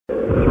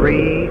3,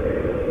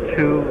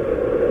 2,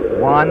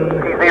 1,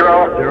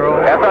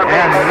 0, and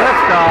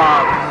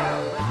liftoff.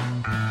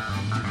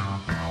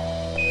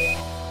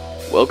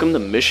 Welcome to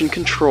Mission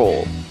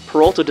Control,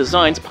 Peralta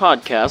Design's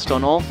podcast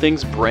on all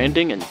things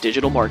branding and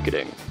digital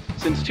marketing.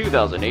 Since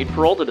 2008,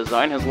 Peralta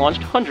Design has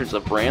launched hundreds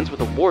of brands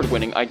with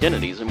award-winning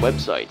identities and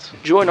websites.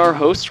 Join our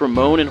hosts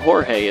Ramon and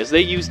Jorge as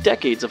they use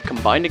decades of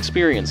combined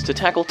experience to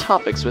tackle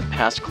topics with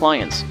past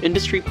clients,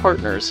 industry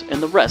partners,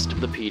 and the rest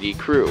of the PD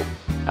crew.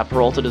 At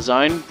Peralta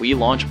Design, we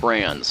launch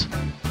brands.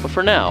 But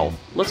for now,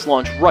 let's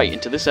launch right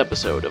into this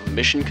episode of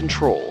Mission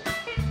Control.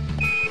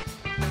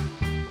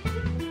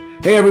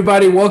 Hey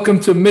everybody, welcome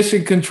to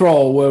Mission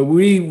Control, where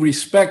we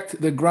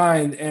respect the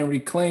grind and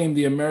reclaim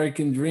the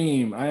American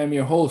dream. I am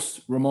your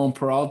host, Ramon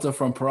Peralta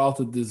from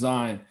Peralta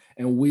Design,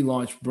 and we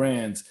launch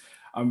brands.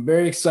 I'm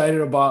very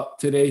excited about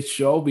today's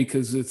show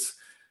because it's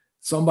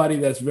somebody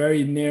that's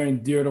very near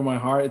and dear to my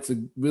heart. It's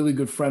a really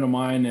good friend of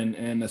mine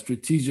and a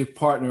strategic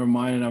partner of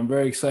mine, and I'm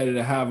very excited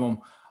to have him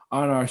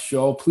on our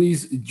show.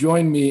 Please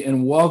join me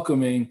in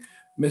welcoming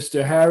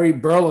Mr. Harry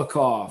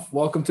Berlikoff.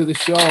 Welcome to the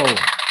show.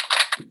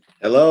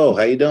 Hello,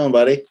 how you doing,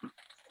 buddy?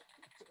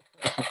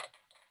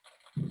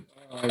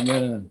 Oh,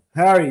 man.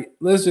 Harry,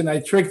 listen, I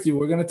tricked you.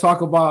 We're going to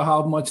talk about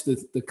how much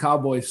the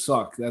Cowboys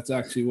suck. That's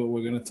actually what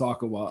we're going to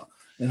talk about.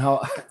 And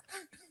how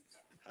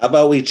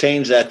about we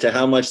change that to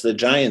how much the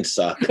Giants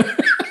suck?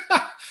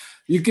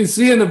 You can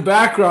see in the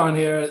background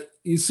here,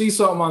 you see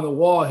something on the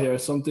wall here,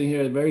 something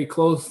here very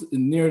close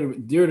and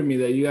dear to me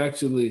that you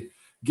actually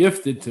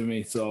gifted to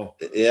me. So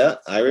yeah,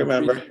 I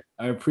remember.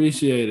 I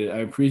appreciate it.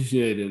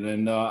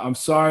 And I'm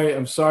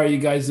sorry you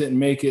guys didn't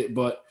make it,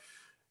 but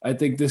I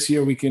think this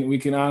year we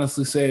can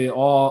honestly say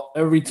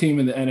every team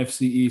in the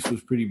NFC East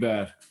was pretty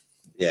bad.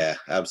 Yeah,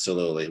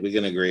 absolutely. We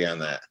can agree on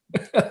that.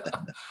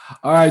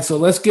 All right, so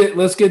let's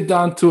get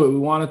down to it. We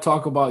want to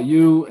talk about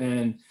you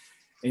and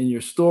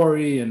your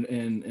story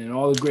and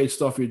all the great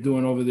stuff you're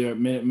doing over there at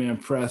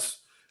Minuteman Press.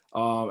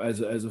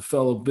 As a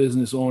fellow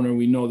business owner,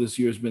 we know this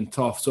year's been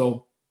tough.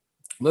 So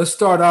let's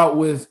start out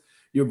with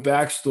your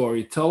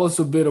backstory. Tell us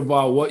a bit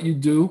about what you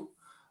do,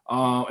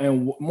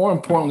 and more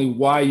importantly,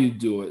 why you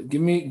do it.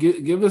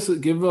 Give us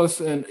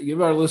and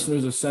give our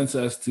listeners a sense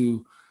as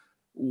to,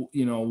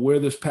 where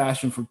this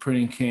passion for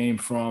printing came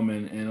from,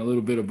 and a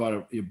little bit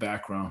about your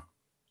background.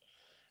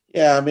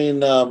 Yeah, I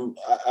mean,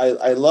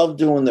 I love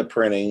doing the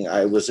printing.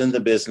 I was in the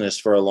business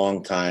for a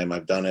long time.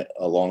 I've done it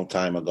a long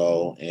time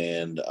ago,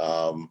 and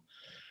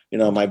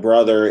my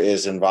brother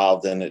is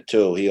involved in it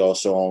too. He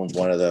also owns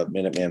one of the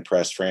Minuteman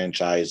Press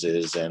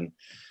franchises. And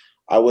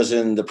I was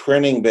in the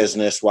printing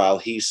business while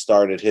he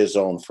started his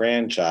own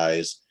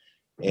franchise.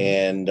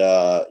 And,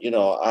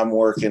 I'm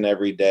working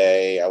every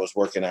day. I was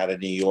working out of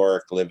New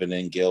York, living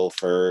in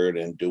Guilford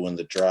and doing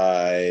the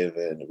drive.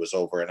 And it was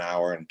over an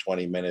hour and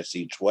 20 minutes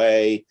each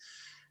way.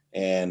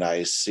 And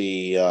I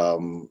see,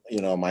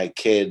 my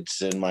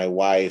kids and my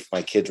wife.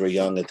 My kids were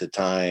young at the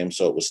time,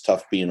 so it was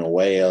tough being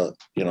away,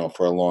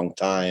 for a long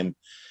time.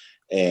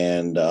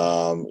 And,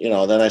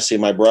 then I see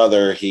my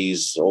brother.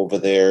 He's over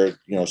there,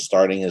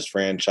 starting his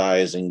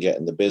franchise and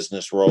getting the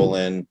business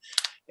rolling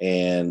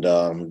and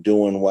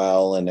doing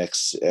well and,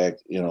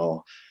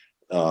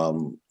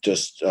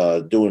 just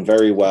doing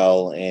very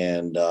well.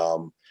 And,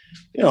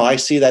 I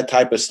see that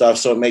type of stuff.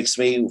 So it makes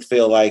me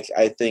feel like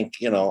I think,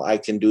 I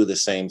can do the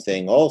same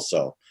thing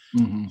also.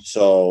 Mm-hmm.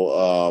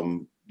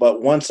 So,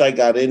 but once I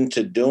got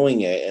into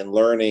doing it and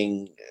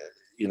learning,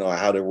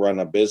 how to run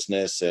a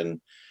business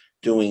and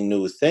doing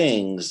new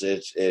things,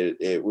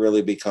 it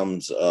really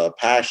becomes a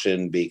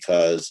passion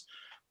because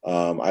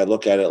I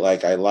look at it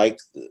like I like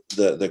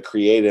the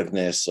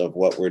creativeness of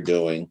what we're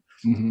doing.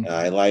 Mm-hmm.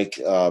 I like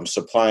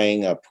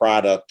supplying a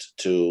product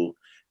to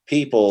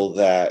people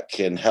that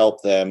can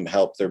help them,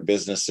 help their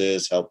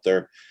businesses, help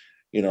their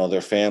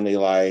family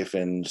life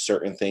and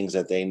certain things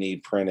that they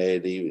need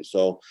printed.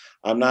 So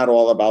I'm not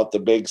all about the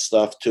big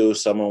stuff too.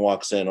 Someone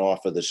walks in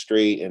off of the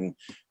street and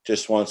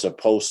just wants a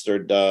poster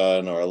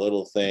done or a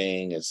little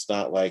thing. It's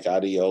not like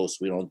adios.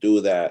 We don't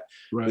do that.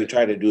 Right. We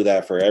try to do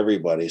that for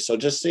everybody. So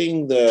just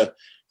seeing the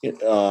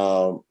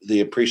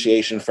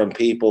appreciation from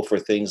people for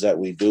things that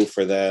we do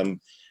for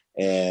them.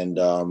 And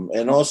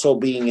also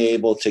being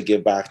able to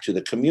give back to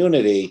the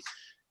community,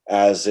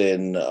 as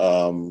in,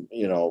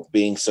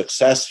 being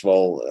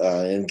successful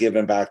and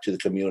giving back to the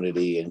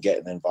community and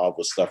getting involved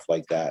with stuff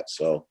like that.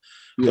 So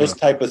those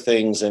type of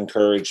things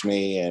encourage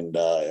me and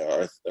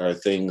are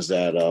things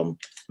that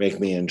make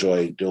me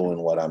enjoy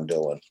doing what I'm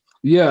doing.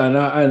 Yeah,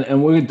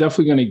 and we're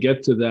definitely going to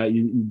get to that.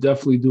 You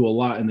definitely do a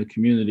lot in the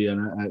community,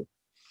 and I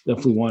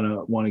definitely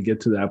want to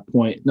get to that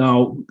point.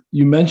 Now,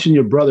 you mentioned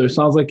your brother. It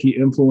sounds like he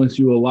influenced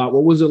you a lot.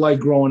 What was it like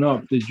growing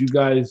up? Did you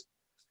guys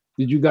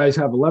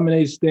have a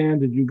lemonade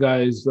stand? Did you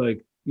guys I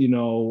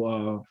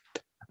know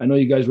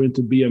you guys were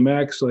into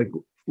BMX. Like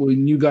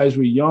when you guys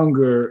were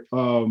younger,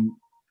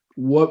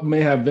 what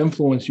may have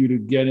influenced you to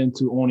get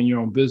into owning your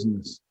own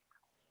business?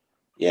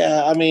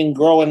 Yeah, I mean,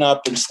 growing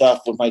up and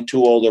stuff with my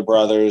two older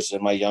brothers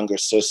and my younger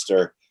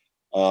sister,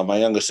 My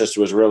younger sister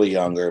was really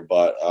younger,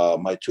 but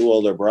my two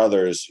older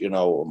brothers, you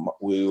know,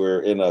 we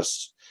were in a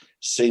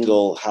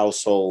single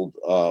household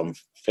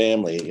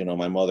family. You know,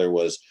 my mother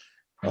was,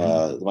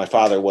 my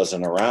father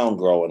wasn't around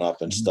growing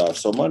up and stuff,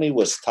 so money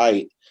was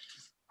tight.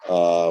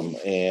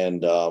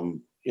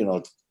 You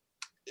know,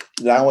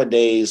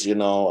 nowadays, you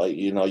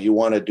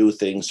want to do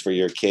things for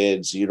your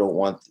kids. You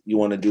want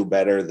to do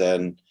better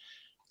than,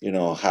 you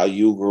know, how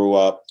you grew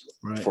up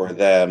for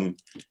them.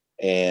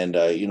 And,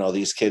 you know,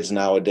 these kids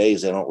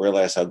nowadays, they don't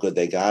realize how good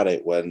they got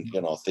it when,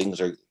 you know, things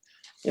are,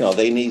 you know,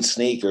 they need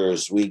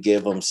sneakers. We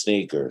give them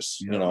sneakers.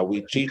 You know,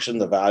 we teach them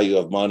the value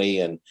of money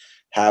and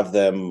have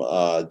them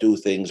do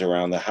things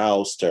around the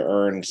house to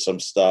earn some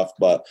stuff.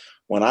 But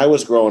when I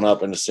was growing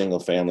up in a single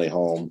family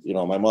home, you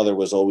know, my mother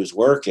was always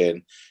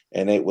working,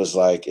 and it was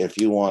like, if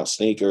you want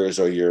sneakers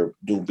or your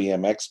new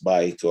BMX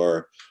bike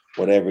or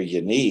whatever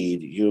you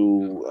need,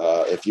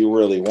 if you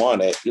really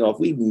want it, you know, if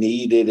we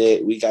needed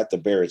it, we got the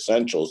bare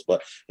essentials,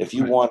 but if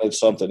you wanted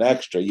something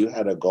extra, you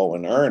had to go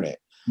and earn it.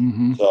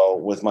 So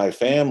with my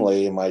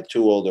family and my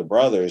two older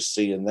brothers,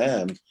 seeing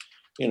them,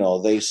 you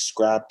know, they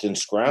scrapped and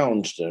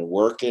scrounged and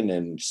working,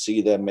 and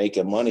see them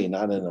making money,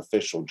 not in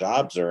official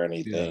jobs or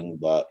anything,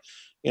 but,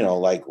 you know,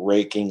 like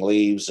raking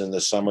leaves in the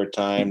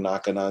summertime,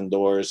 knocking on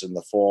doors in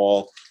the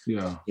fall,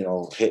 you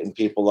know, hitting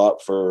people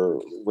up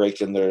for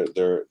raking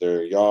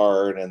their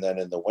yard. And then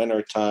in the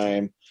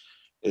wintertime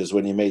is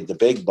when you made the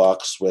big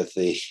bucks with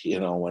the, you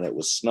know, when it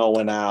was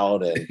snowing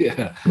out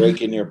and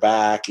breaking your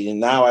back. And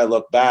now I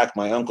look back,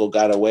 my uncle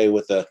got away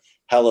with a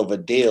hell of a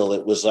deal.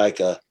 It was like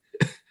a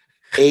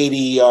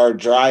 80-yard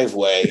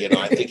driveway. You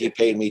know, I think he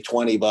paid me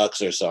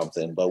 $20 or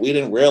something, but we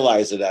didn't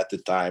realize it at the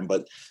time.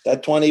 But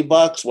that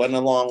 $20 went a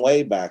long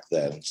way back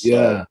then.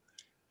 So,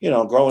 you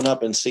know, growing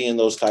up and seeing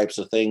those types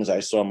of things,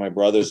 I saw my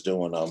brothers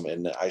doing them,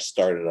 and I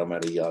started them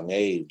at a young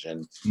age.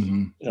 And,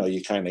 you know,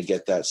 you kind of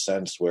get that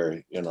sense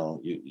where, you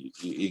know,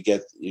 you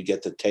get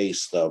the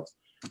taste of,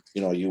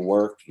 you know, you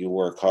work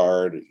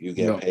hard, you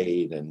get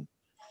paid. And,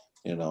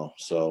 you know,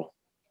 so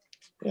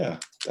yeah,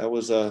 that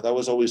was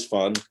always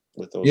fun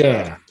with those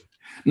guys.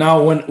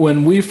 Now,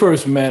 when we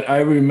first met, I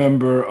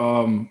remember,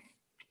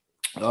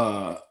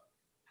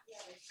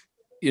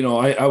 you know,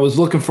 I was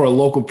looking for a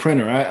local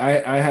printer.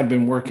 I had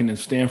been working in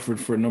Stanford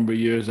for a number of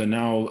years, and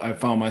now I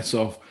found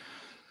myself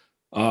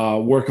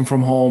working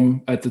from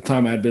home. At the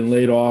time, I had been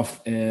laid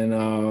off, and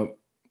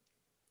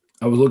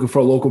I was looking for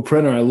a local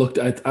printer. I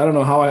don't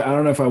know how I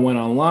don't know if I went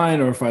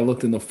online or if I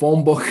looked in the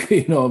phone book.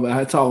 You know,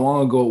 that's how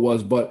long ago it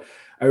was, but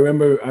I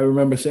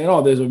remember saying,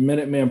 "Oh, there's a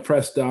Minuteman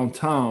Press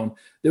downtown."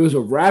 There was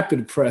a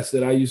Rapid Press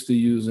that I used to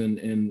use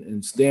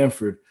in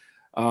Stanford,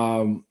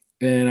 and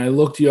I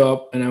looked you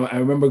up, and I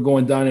remember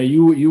going down there.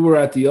 You were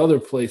at the other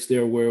place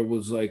there where it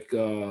was like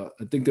I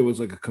think there was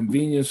like a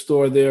convenience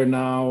store there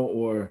now,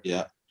 or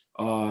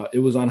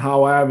it was on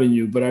Howe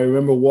Avenue. But I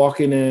remember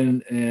walking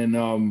in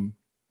and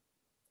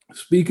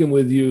speaking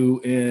with you,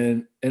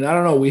 and I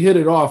don't know, we hit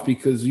it off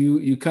because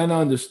you kind of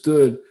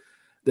understood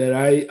that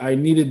I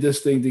needed this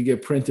thing to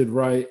get printed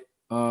right.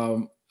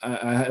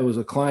 It was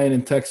a client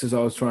in Texas. I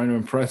was trying to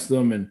impress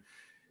them, and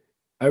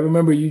I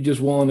remember you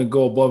just willing to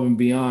go above and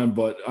beyond.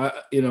 But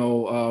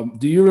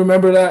do you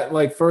remember that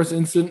like first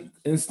instant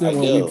when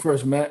we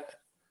first met?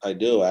 I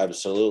do,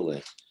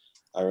 absolutely.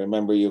 I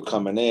remember you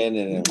coming in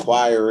and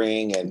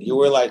inquiring, and you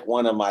were like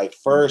one of my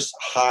first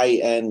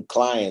high-end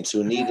clients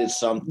who needed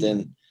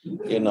something,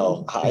 you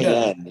know,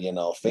 high-end, you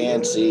know,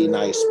 fancy,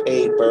 nice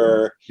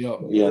paper,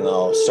 you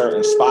know,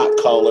 certain spot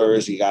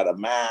colors you got to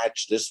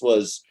match. This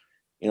was,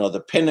 you know,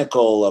 the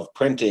pinnacle of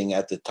printing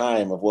at the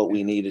time of what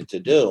we needed to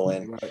do.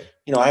 And,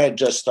 you know, I had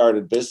just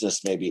started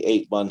business maybe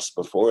 8 months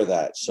before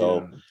that.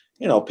 So,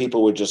 you know,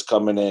 people were just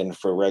coming in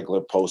for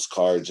regular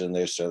postcards and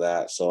this or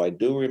that. So I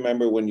do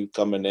remember when you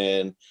coming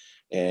in,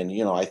 and,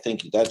 you know, I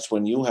think that's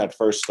when you had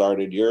first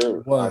started your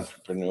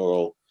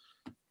entrepreneurial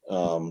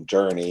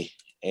journey.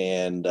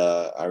 And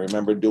I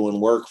remember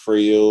doing work for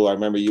you. I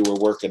remember you were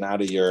working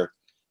out of your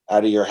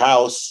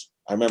house.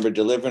 I remember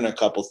delivering a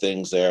couple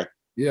things there.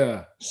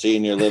 Yeah.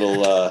 Seeing your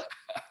little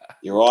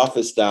your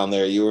office down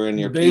there. You were in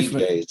your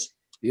PJs.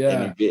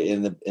 Yeah.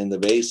 In the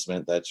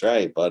basement. That's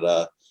right.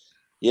 But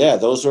yeah,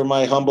 those were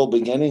my humble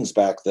beginnings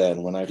back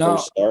then when I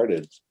first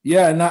started.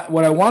 Yeah, and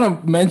what I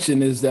want to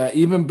mention is that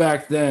even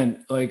back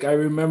then, like I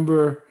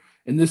remember,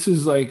 and this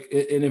is like,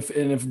 and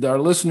if our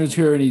listeners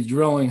hear and he's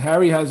drilling,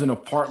 Harry has an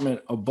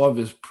apartment above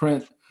his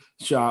print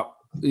shop.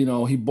 You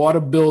know, he bought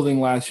a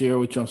building last year,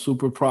 which I'm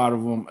super proud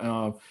of him.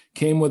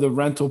 Came with a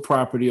rental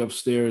property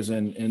upstairs,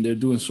 and they're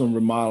doing some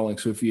remodeling.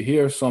 So if you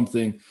hear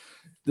something,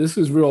 this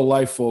is real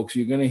life, folks.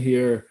 You're going to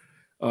hear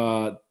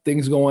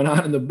things going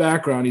on in the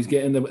background. He's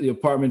getting the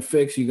apartment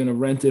fixed. You're going to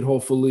rent it,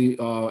 hopefully.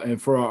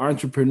 And for our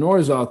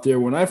entrepreneurs out there,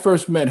 when I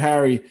first met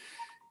Harry,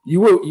 you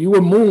were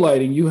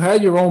moonlighting. You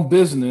had your own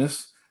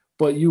business,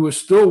 but you were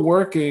still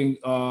working.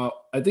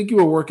 I think you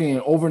were working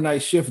an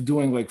overnight shift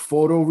doing like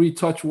photo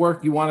retouch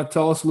work. You want to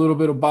tell us a little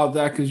bit about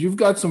that? Because you've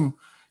got some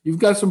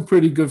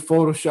pretty good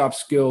Photoshop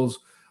skills,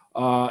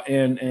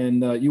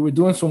 and you were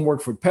doing some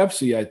work for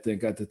Pepsi, I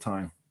think, at the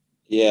time.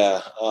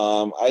 Yeah,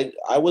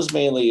 I was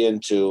mainly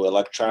into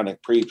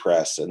electronic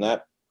pre-press, and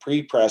that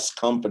pre-press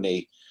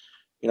company,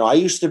 I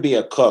used to be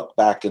a cook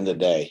back in the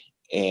day,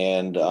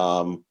 and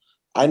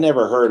I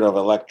never heard of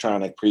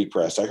electronic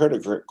pre-press. I heard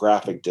of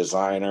graphic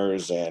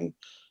designers and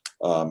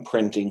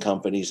printing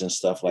companies and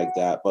stuff like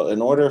that. But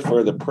in order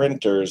for the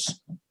printers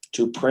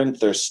to print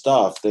their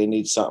stuff, they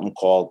need something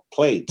called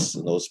plates.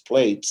 And those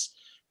plates,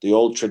 the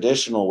old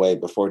traditional way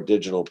before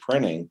digital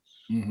printing,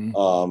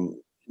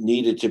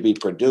 needed to be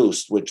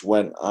produced, which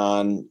went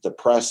on the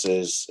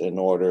presses in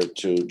order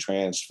to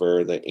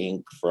transfer the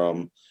ink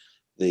from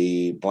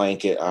the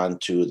blanket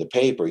onto the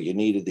paper. You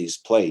needed these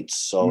plates.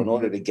 So in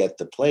order to get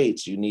the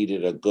plates, you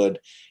needed a good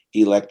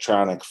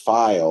electronic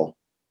file,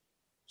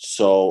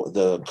 so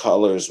the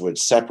colors would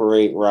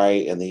separate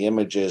right and the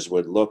images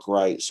would look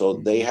right. So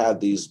they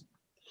had these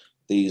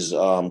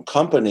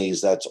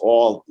companies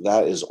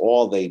that is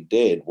all they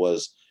did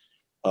was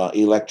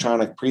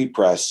electronic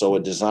pre-press. So a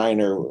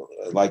designer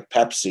like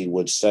Pepsi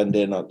would send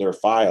in their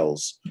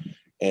files,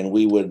 and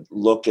we would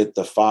look at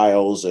the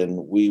files,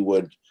 and we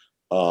would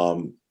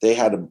they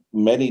had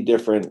many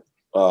different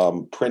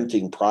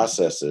printing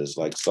processes.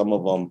 Like some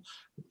of them,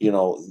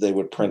 they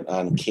would print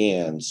on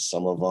cans.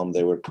 Some of them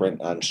they would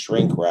print on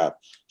shrink wrap.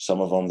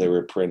 Some of them they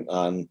would print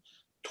on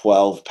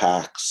 12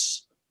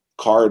 packs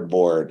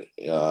cardboard.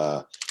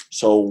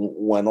 So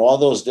when all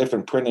those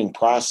different printing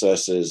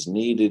processes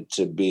needed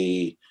to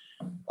be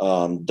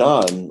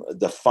done,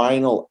 the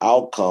final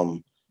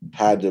outcome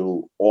had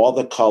to, all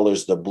the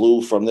colors, the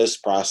blue from this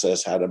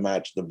process had to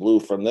match the blue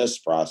from this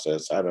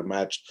process, had to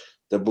match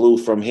the blue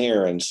from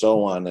here, and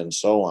so on and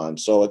so on.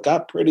 So it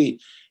got pretty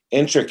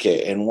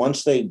intricate. And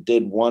once they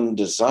did one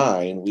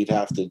design, we'd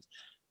have to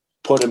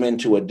put them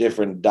into a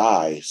different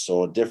die.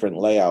 So a different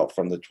layout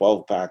from the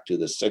 12 pack to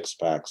the 6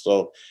 pack.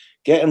 So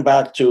getting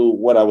back to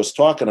what I was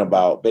talking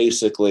about,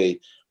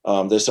 basically,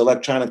 this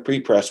electronic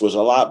pre-press was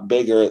a lot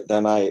bigger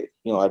than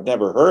I've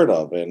never heard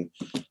of. And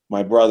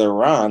my brother,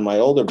 Ron, my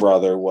older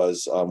brother,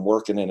 was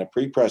working in a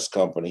pre-press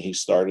company. He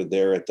started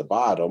there at the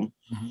bottom,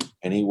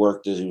 and he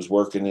was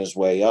working his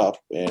way up,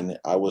 and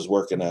I was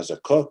working as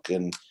a cook.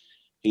 And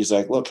he's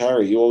like, "Look,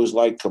 Harry, you always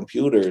like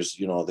computers.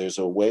 There's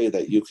a way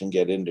that you can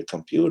get into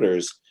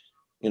computers.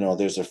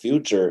 There's a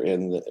future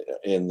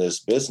in this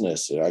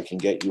business. I can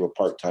get you a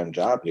part-time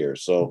job here."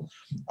 So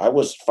I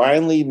was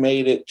finally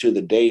made it to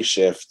the day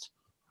shift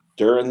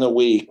during the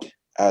week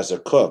as a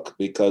cook,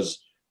 because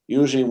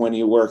usually when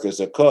you work as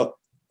a cook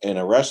in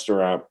a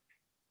restaurant,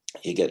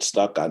 you get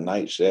stuck on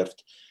night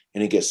shift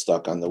and you get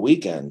stuck on the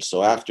weekend.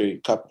 So after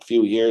a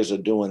few years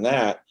of doing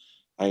that,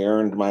 I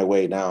earned my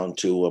way down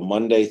to a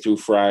Monday through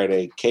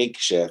Friday cake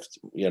shift,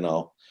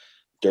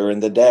 during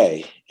the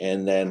day.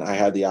 And then I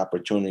had the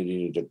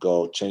opportunity to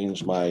go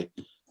change my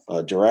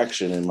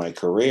direction in my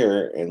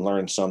career and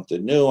learn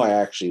something new. I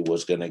actually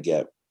was going to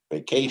get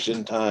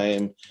vacation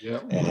time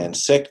and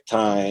sick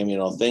time,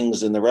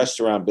 things in the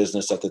restaurant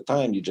business at the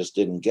time you just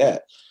didn't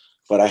get.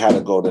 But I had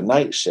to go to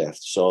night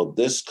shift. So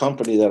this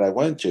company that I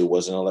went to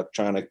was an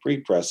electronic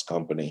pre-press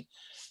company.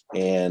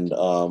 And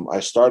I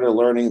started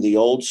learning the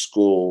old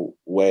school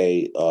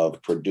way of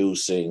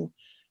producing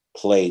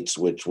plates,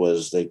 which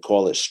was, they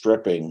call it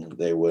stripping.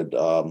 They would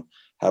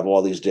have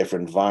all these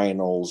different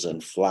vinyls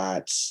and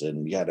flats,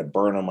 and you had to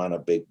burn them on a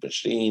big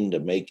machine to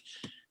make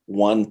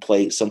one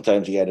plate.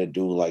 Sometimes you had to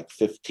do like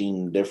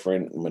 15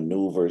 different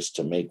maneuvers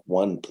to make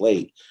one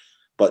plate.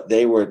 But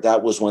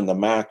that was when the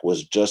Mac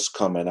was just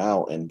coming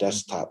out and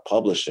desktop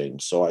publishing.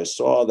 So I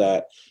saw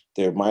that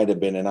there might have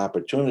been an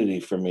opportunity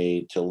for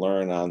me to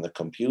learn on the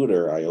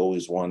computer. I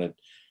always wanted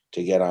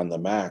to get on the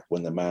Mac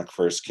when the Mac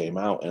first came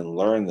out and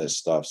learn this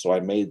stuff. So I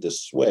made the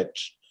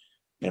switch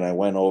and I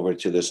went over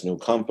to this new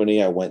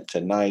company. I went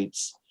to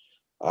nights.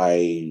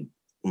 I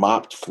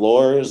mopped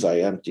floors, I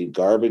emptied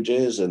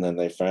garbages, and then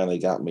they finally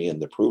got me in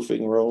the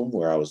proofing room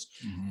where I was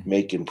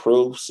making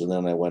proofs. And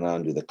then I went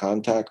on to the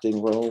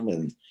contacting room.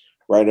 And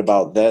right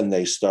about then,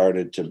 they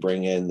started to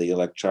bring in the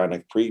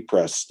electronic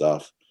pre-press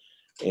stuff.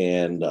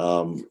 And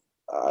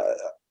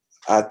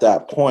at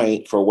that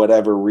point, for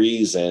whatever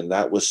reason,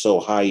 that was so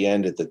high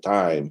end at the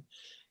time,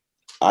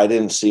 I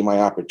didn't see my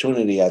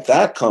opportunity at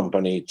that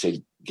company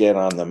to get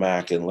on the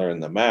Mac and learn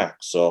the Mac.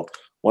 So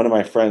one of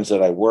my friends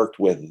that I worked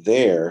with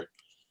there,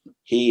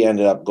 he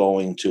ended up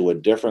going to a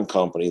different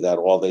company that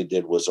all they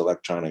did was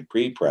electronic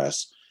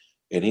pre-press.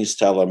 And he's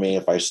telling me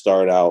if I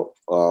start out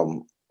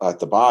at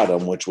the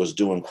bottom, which was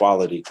doing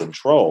quality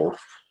control,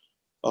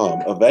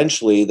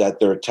 eventually that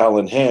they're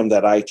telling him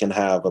that I can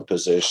have a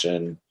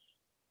position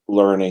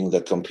learning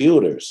the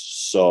computers.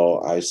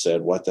 So I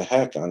said, what the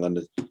heck? I'm going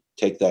to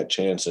take that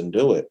chance and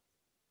do it.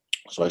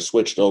 So I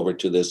switched over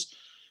to this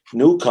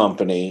new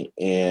company,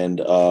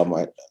 and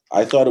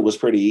I thought it was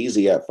pretty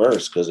easy at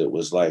first, because it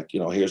was like,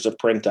 here's a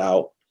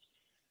printout,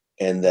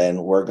 and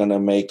then we're going to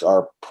make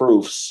our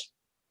proofs,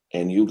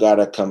 and you got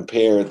to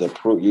compare the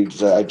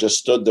proof. I just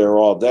stood there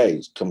all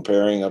day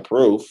comparing a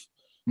proof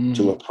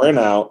to a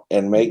printout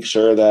and make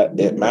sure that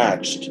it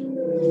matched.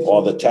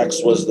 All the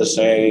text was the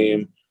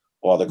same,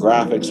 all the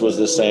graphics was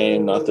the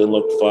same, nothing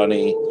looked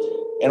funny.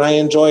 and I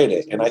enjoyed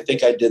it. And I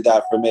think I did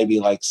that for maybe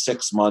like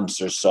 6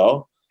 months or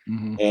so.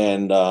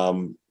 And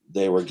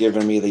they were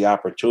giving me the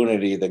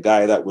opportunity. The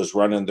guy that was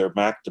running their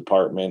Mac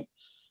department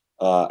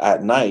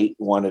at night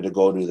wanted to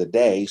go to the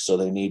day, so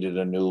they needed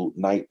a new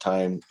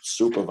nighttime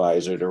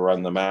supervisor to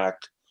run the Mac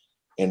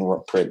and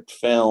print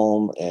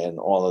film and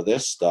all of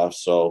this stuff.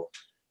 So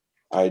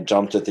I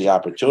jumped at the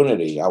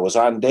opportunity. I was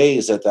on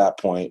days at that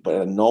point,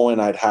 but knowing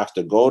I'd have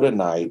to go to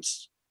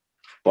nights.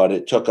 But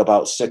it took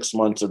about 6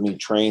 months of me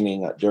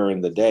training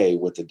during the day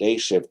with the day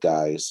shift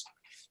guys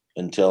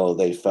until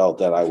they felt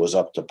that I was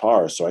up to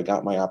par. So I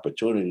got my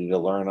opportunity to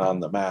learn on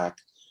the Mac,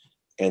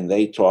 and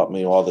they taught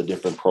me all the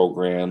different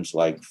programs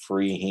like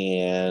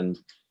Freehand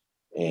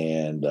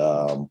and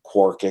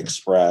Quark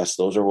Express.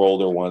 Those are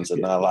older ones that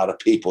not a lot of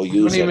people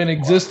use. Don't even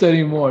exist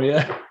anymore.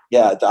 Yeah.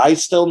 Yeah. I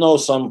still know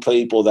some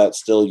people that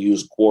still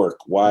use Quark.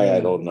 Why, I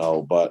don't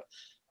know, but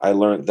I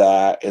learned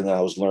that, and then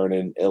I was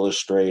learning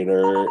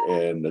Illustrator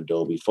and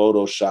Adobe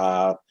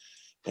Photoshop.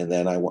 And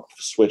then I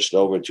switched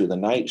over to the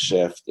night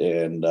shift,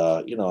 and,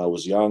 I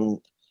was young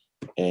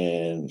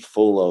and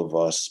full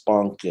of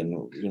spunk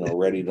and,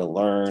 ready to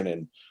learn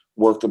and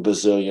work a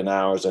bazillion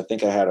hours. I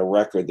think I had a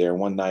record there.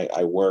 One night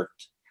I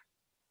worked,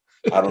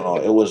 I don't know,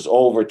 it was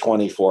over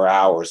 24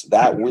 hours.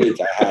 That week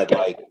I had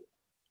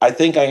I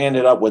think I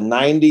ended up with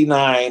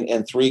 99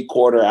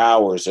 3/4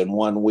 hours in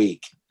 1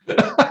 week.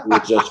 It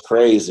was just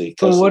crazy.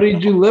 So what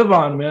did you live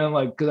on, man?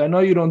 Because I know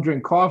you don't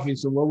drink coffee.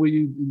 So what were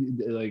you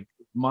like?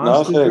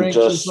 Monster Nothing, drinks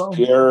just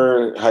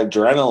pure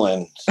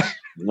adrenaline.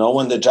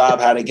 Knowing the job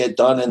had to get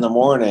done in the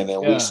morning,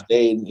 and we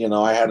stayed.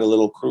 I had a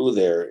little crew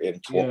there in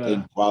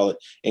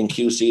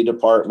QC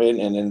department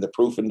and in the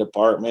proofing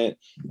department,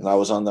 and I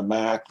was on the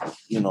Mac,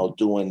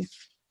 doing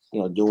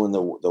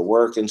the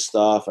work and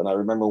stuff. And I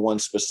remember one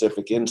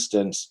specific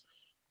instance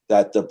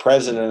that the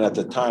president at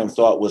the time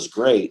thought was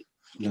great.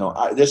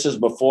 This is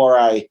before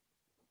I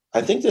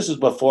think this is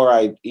before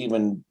I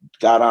even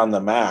got on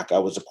the Mac. I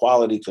was a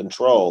quality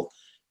control.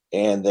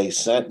 And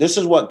this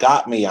is what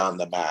got me on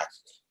the Mac.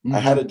 I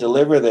had to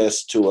deliver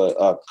this to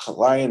a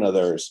client of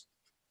theirs.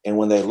 And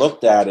when they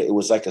looked at it, it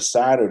was like a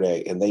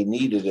Saturday, and they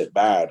needed it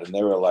bad. And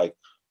they were like,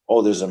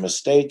 oh, there's a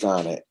mistake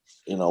on it.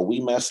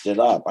 We messed it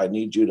up. I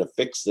need you to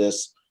fix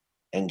this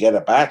and get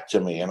it back to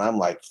me. And I'm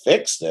like,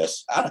 fix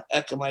this? How the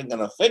heck am I going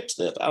to fix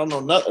this? I don't know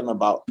nothing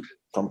about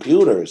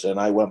computers. And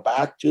I went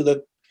back to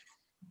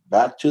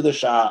the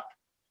shop.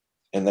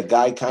 And the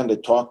guy kind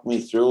of talked me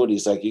through it.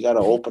 He's like, you got to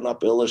open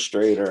up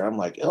Illustrator. I'm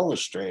like,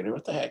 Illustrator?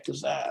 What the heck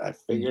is that? I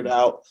figured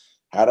out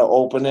how to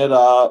open it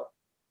up.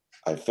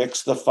 I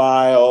fixed the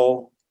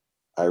file.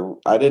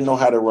 I didn't know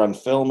how to run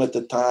film at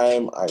the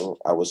time.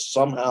 I was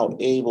somehow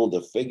able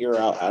to figure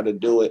out how to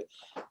do it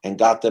and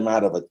got them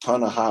out of a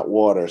ton of hot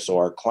water. So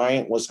our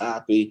client was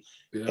happy.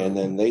 Yeah. And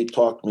then they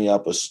talked me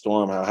up a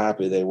storm how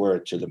happy they were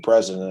to the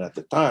president at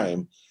the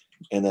time.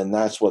 And then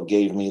that's what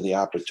gave me the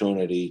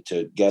opportunity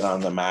to get on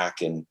the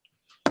Mac and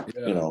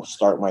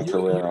start my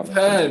career on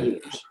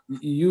computers.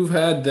 You've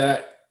had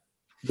that.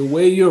 The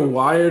way you're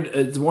wired,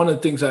 it's one of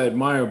the things I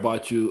admire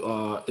about you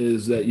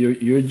is that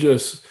you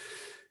just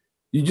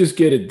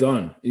get it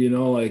done.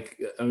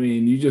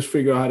 You just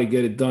figure out how to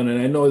get it done. And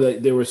I know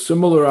that there were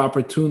similar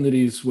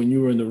opportunities when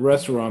you were in the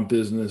restaurant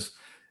business.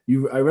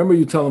 I remember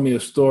you telling me a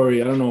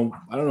story. I don't know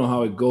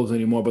how it goes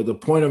anymore, but the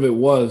point of it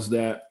was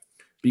that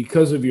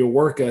because of your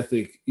work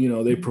ethic,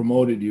 they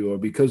promoted you, or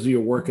because of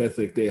your work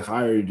ethic, they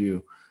hired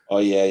you. Oh,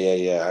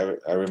 yeah.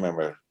 I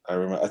remember.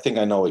 I think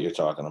I know what you're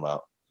talking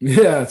about.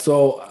 Yeah.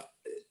 So,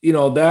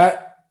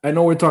 that I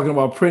know we're talking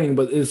about printing,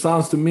 but it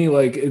sounds to me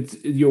like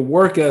it's your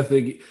work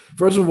ethic.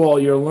 First of all,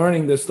 you're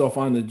learning this stuff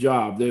on the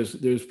job.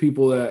 There's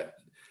people that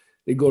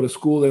they go to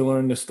school, they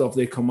learn this stuff,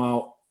 they come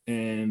out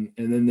and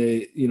then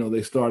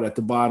they start at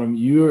the bottom.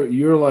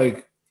 You're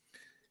like,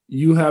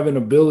 you have an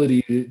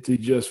ability to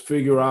just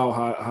figure out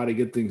how to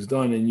get things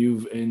done.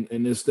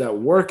 And it's that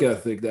work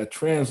ethic that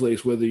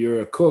translates, whether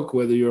you're a cook,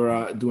 whether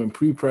you're doing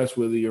pre-press,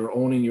 whether you're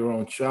owning your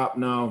own shop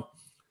now,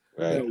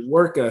 right. That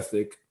work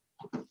ethic.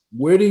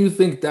 Where do you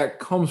think that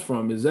comes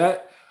from? Was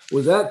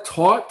that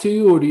taught to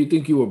you, or do you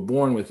think you were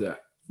born with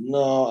that?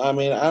 No, I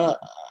mean,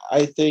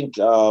 I think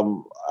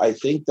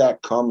that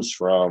comes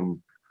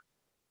from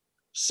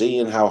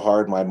seeing how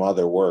hard my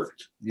mother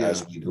worked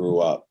as we grew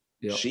up.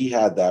 Yep. She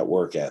had that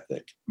work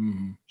ethic.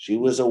 Mm-hmm. She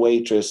was a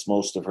waitress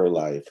most of her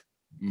life.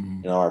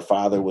 Mm-hmm. Our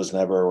father was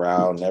never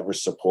around, never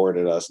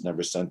supported us,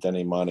 never sent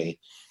any money.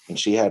 And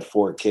she had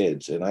 4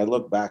 kids. And I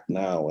look back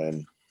now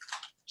and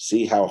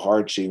see how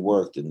hard she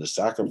worked and the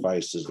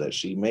sacrifices that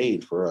she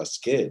made for us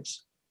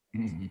kids.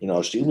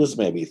 Mm-hmm. She was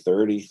maybe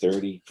 30,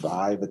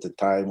 35 at the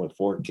time with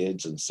 4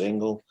 kids and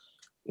single.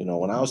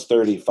 When I was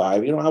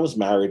 35, I was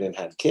married and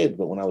had kids,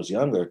 but when I was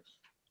younger,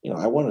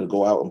 I wanted to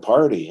go out and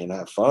party and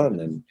have fun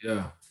and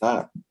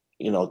not,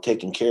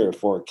 taking care of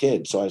 4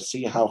 kids. So I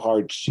see how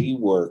hard she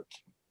worked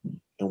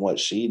and what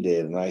she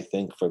did. And I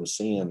think from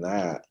seeing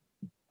that,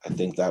 I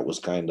think that was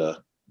kind of,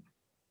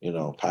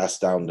 passed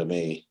down to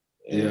me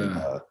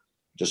and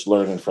just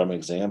learning from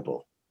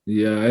example.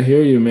 Yeah, I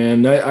hear you,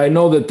 man. I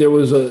know that there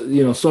was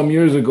some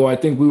years ago, I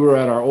think we were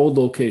at our old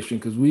location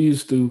because we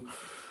used to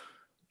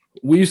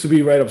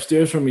be right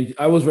upstairs from me.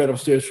 I was right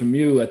upstairs from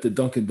you at the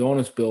Dunkin'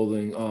 Donuts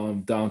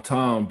building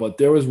downtown. But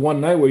there was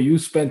one night where you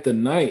spent the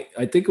night.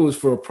 I think it was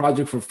for a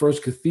project for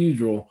First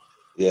Cathedral.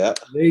 Yeah.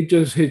 They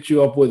just hit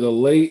you up with a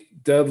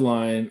late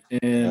deadline,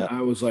 and Yeah.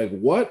 I was like,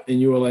 "What?" And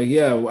you were like,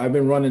 "Yeah, I've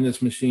been running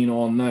this machine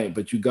all night,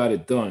 but you got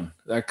it done."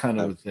 That kind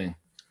of a thing.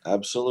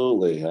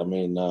 Absolutely. I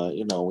mean,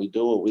 we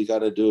do what we got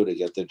to do to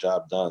get the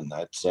job done.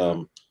 That's,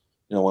 Yeah.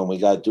 when we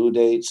got due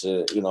dates,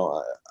 I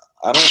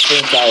don't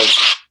think I've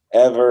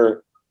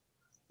ever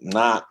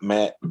not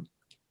met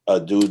a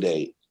due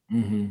date.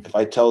 Mm-hmm. If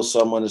I tell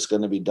someone it's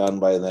going to be done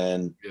by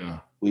then, Yeah.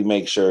 we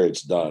make sure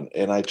it's done.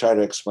 And I try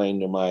to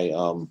explain to my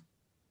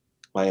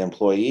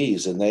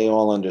employees, and they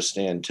all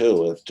understand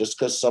too.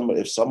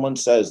 If someone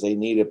says they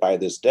need it by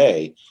this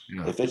day,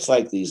 Yeah. if it's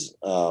like these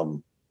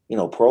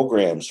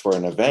programs for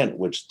an event,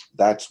 which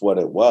that's what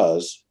it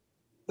was,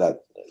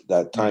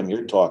 that time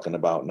you're talking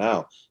about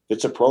now. If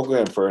it's a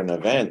program for an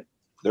event,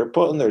 they're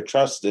putting their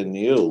trust in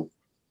you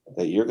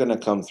that you're going to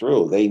come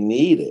through. They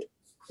need it.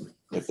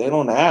 If they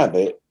don't have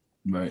it,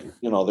 Right.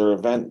 their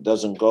event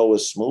doesn't go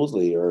as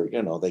smoothly, or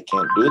they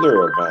can't do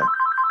their event.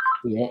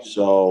 Yeah.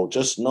 So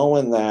just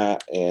knowing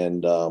that,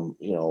 and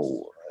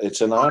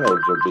it's an honor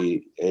to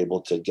be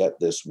able to get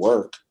this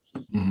work.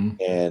 Mm-hmm.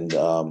 And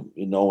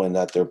knowing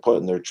that they're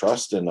putting their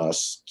trust in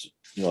us,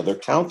 they're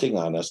counting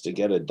on us to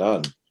get it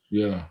done.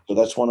 Yeah. So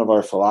that's one of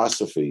our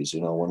philosophies.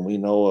 When we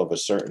know of a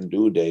certain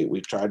due date, we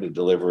try to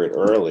deliver it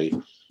early.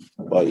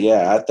 But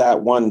yeah, at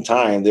that one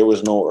time, there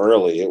was no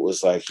early. It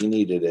was like he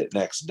needed it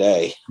next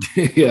day.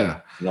 Yeah.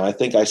 I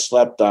think I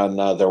slept on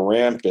the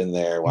ramp in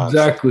there.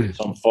 Exactly.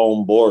 Some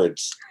foam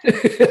boards.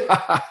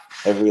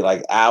 Every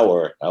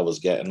hour, I was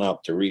getting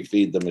up to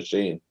refeed the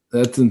machine.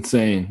 That's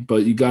insane,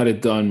 but you got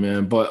it done,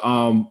 man. But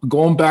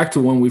going back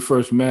to when we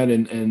first met,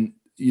 and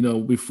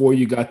before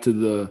you got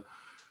to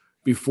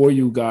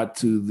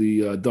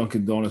the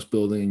Dunkin' Donuts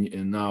building,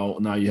 and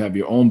now you have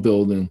your own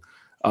building.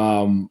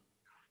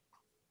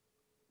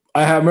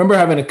 I remember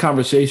having a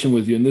conversation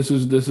with you, and this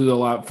is a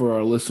lot for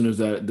our listeners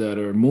that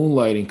are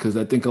moonlighting, because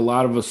I think a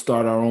lot of us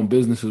start our own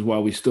businesses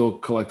while we're still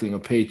collecting a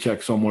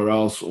paycheck somewhere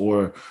else,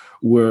 or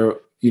we're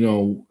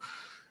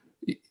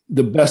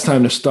the best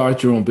time to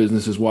start your own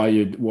business is while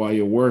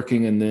you're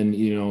working, and then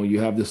you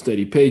have the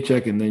steady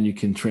paycheck, and then you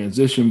can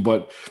transition.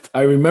 But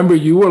I remember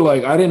you were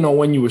like, I didn't know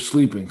when you were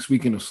sleeping.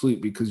 Speaking of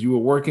sleep, because you were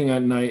working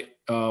at night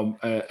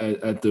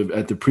at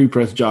the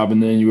pre-press job,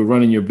 and then you were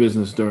running your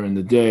business during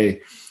the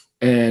day.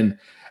 And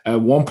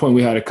at one point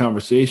we had a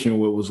conversation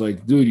where it was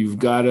like, dude, you've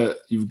got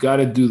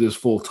to do this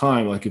full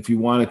time. Like if you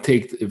want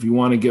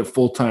to get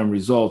full-time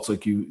results,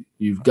 like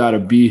you've got to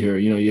be here.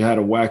 You had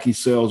a wacky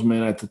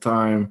salesman at the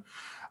time.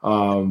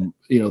 Remember,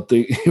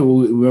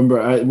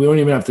 we don't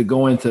even have to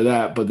go into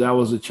that, but that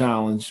was a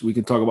challenge. We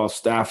can talk about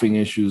staffing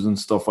issues and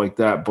stuff like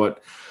that.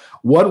 But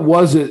what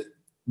was it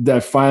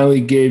that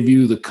finally gave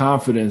you the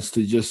confidence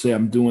to just say,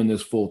 I'm doing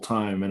this full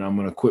time and I'm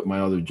going to quit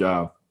my other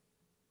job?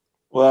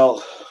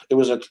 Well, it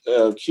was an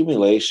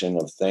accumulation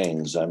of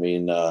things. I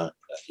mean, I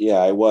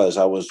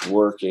was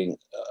working.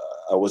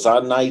 I was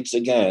on nights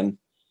again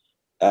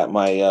at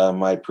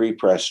my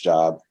pre-press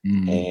job.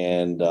 Mm-hmm.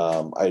 And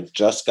I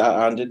just got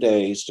onto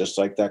days, just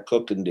like that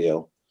cooking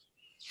deal.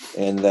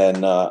 And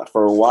then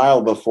for a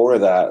while before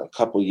that, a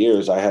couple of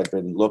years, I had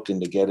been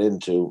looking to get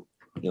into,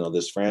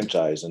 this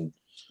franchise and,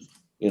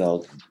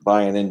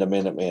 buying into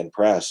Minuteman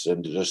Press,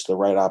 and just the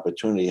right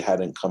opportunity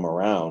hadn't come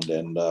around.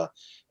 And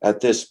at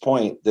this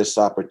point, this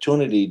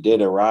opportunity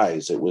did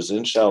arise. It was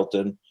in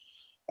Shelton,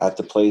 at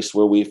the place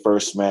where we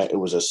first met.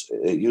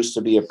 It used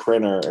to be a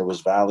printer. It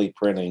was Valley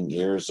Printing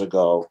years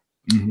ago.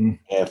 Mm-hmm.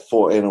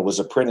 And it was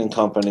a printing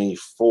company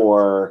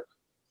for,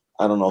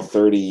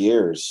 30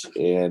 years.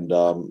 And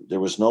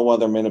there was no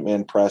other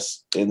Minuteman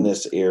Press in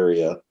this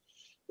area.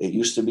 It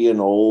used to be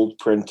an old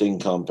printing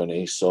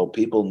company, so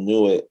people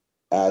knew it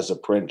as a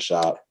print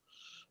shop.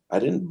 I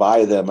didn't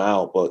buy them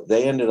out, but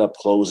they ended up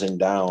closing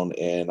down,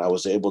 and I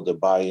was able to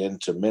buy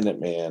into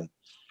Minuteman.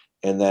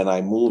 And then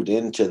I moved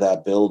into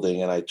that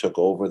building and I took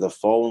over the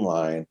phone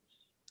line.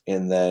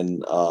 And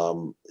then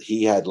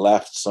he had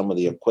left some of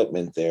the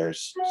equipment there,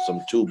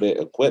 some 2-bit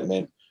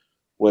equipment,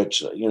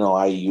 which,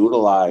 I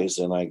utilized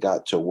and I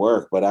got to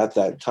work. But at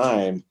that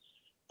time,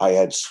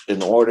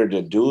 in order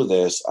to do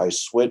this, I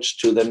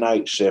switched to the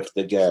night shift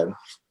again.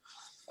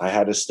 I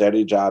had a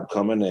steady job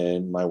coming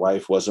in. My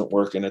wife wasn't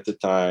working at the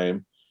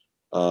time.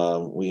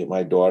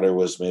 My daughter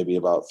was maybe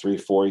about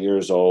 3-4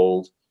 years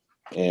old.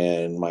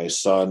 And my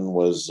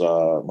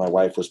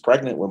wife was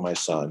pregnant with my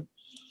son.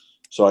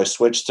 So I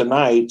switched to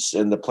nights,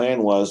 and the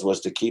plan was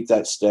to keep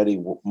that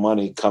steady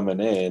money coming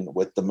in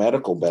with the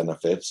medical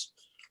benefits.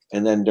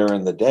 And then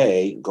during the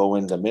day, go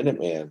into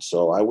Minuteman.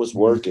 So I was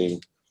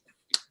working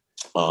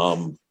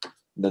the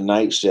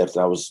night shift.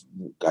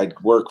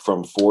 I'd work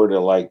from 4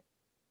 to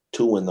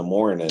 2 in the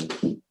morning.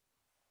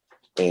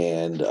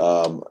 And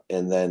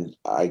then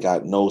I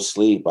got no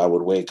sleep. I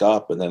would wake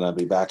up and then I'd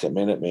be back at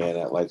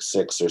Minuteman at like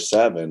 6 or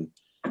 7.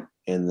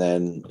 And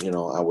then,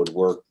 I would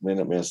work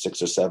Minuteman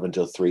 6 or 7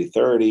 till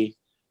 3:30.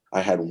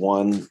 I had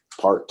one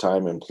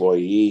part-time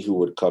employee who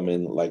would come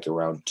in like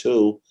around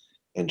 2,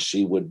 and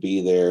she would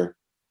be there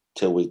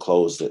till we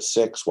closed at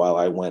 6 while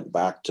I went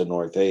back to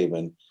North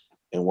Haven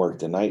and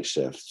worked the night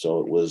shift. So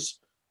it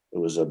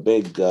was a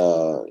big,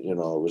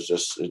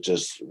 it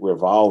just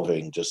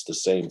revolving, just the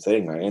same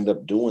thing. I ended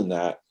up doing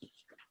that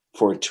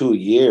for 2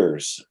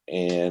 years.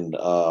 And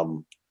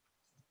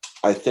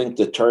I think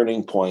the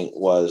turning point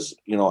was,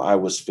 I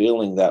was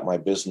feeling that my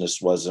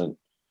business wasn't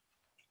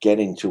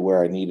getting to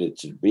where I needed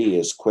to be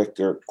as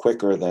quicker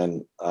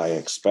than I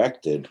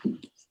expected.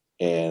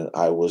 And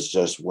I was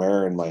just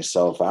wearing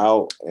myself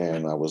out,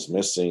 and I was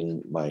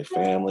missing my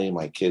family,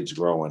 my kids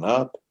growing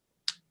up.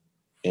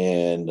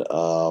 And,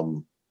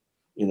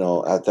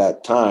 at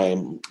that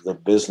time,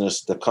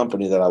 the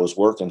company that I was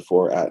working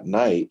for at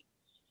night,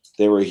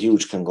 they were a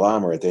huge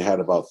conglomerate. They had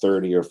about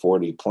 30 or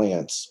 40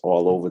 plants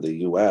all over the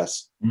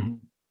US. Mm-hmm.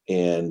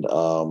 And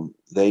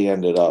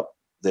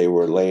they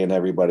were laying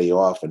everybody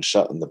off and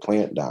shutting the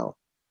plant down.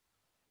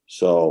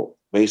 So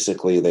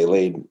basically they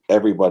laid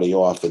everybody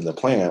off in the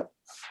plant.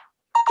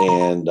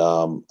 And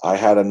I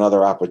had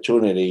another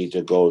opportunity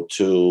to go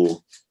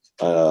to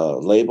a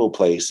label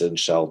place in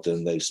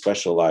Shelton. They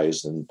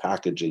specialized in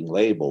packaging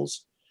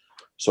labels.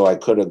 So I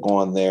could have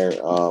gone there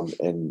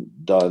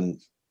and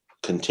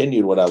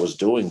continued what I was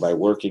doing by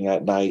working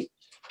at night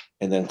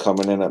and then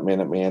coming in at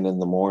Minuteman in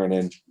the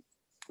morning.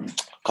 A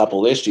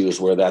couple issues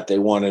were that they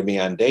wanted me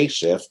on day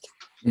shift,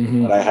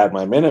 mm-hmm. but I had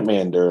my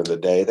Minuteman during the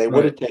day. They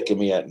would have taken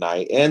me at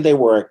night, and they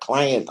were a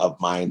client of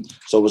mine.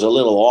 So it was a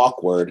little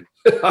awkward,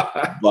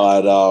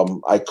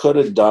 but I could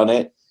have done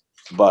it.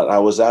 But I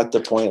was at the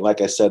point,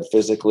 like I said,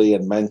 physically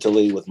and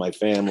mentally with my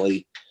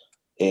family,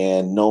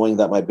 and knowing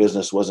that my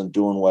business wasn't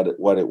doing what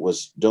it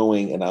was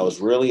doing. And I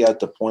was really at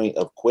the point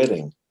of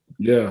quitting.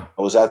 Yeah.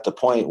 I was at the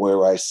point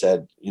where I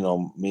said,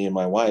 me and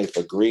my wife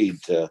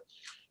agreed to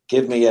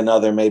give me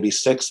another maybe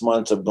 6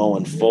 months of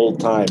going full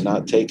time,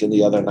 not taking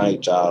the other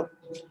night job,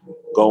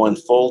 going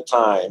full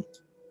time,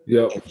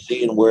 and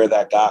seeing where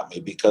that got me.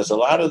 Because a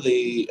lot of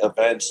the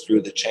events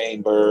through the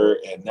chamber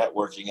and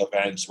networking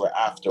events were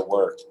after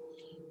work,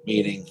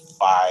 meeting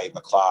 5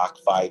 o'clock,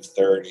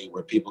 5:30,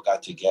 where people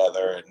got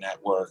together and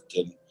networked,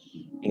 and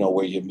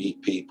where you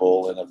meet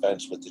people and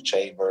events with the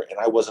chamber. And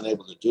I wasn't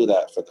able to do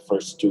that for the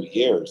first 2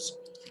 years.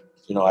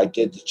 I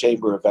did the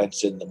chamber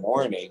events in the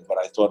morning, but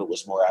I thought it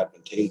was more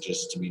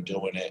advantageous to be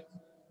doing it,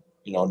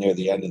 near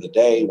the end of the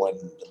day when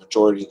the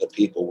majority of the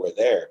people were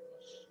there.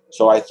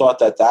 So I thought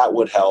that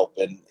would help.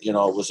 And, it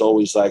was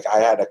always like I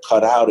had to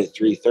cut out at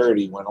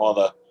 3:30 when all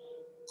the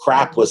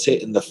crap was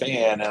hitting the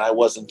fan, and I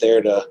wasn't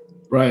there to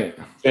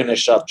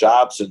finish up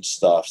jobs and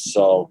stuff.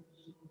 So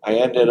I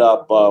ended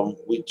up,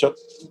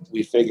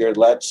 we figured,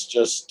 let's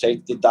just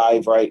take the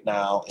dive right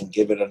now and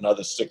give it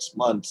another 6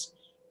 months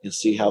and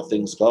see how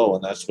things go.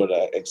 And that's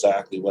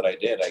exactly what I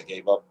did. I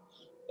gave up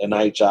the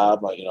night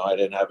job. I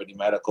didn't have any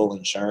medical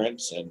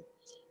insurance, and,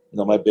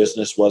 my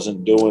business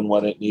wasn't doing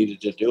what it needed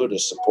to do to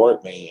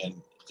support me.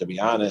 And to be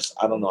honest,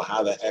 I don't know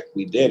how the heck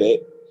we did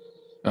it.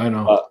 I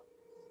know. But,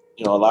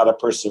 a lot of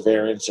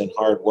perseverance and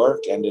hard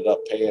work ended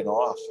up paying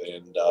off.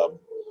 And,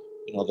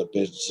 the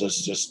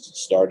business just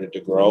started to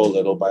grow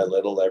little by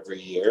little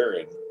every year.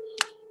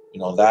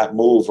 And, that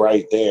move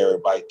right there,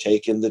 by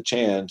taking the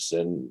chance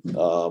and,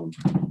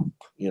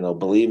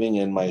 believing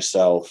in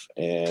myself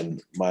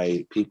and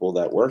my people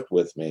that worked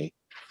with me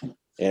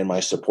and my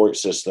support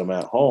system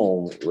at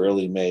home,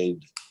 really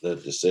made the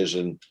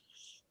decision,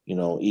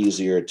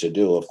 easier to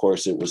do. Of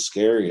course, it was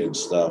scary and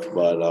stuff,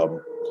 but,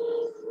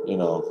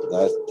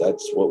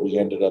 that's what we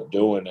ended up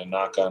doing. And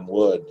knock on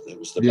wood, it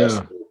was the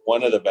best,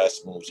 one of the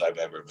best moves I've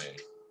ever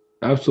made.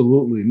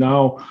 Absolutely.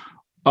 Now,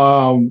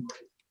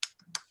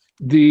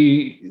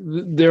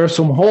 there are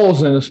some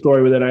holes in the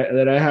story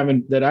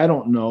that I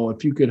don't know.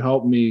 If you could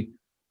help me,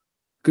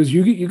 because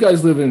you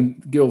guys live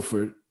in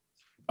Guilford.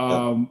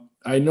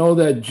 I know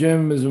that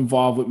Jim is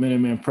involved with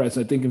Minuteman Press.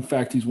 I think, in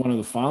fact, he's one of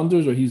the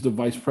founders, or he's the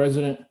vice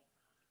president.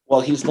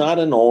 Well, he's not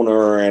an owner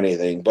or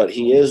anything, but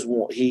he is.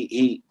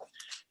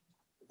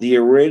 The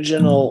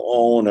original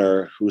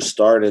owner who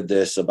started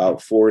this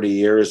about 40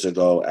 years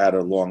ago out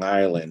of Long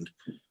Island,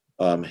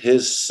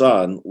 his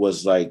son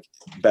was like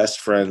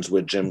best friends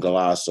with Jim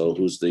Galasso,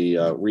 who's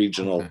the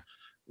regional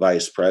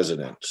vice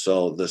president.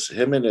 So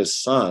him and his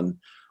son,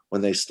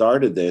 when they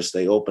started this,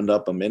 they opened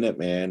up a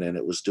Minuteman and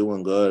it was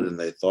doing good. And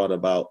they thought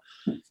about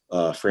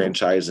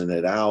franchising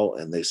it out,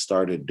 and they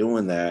started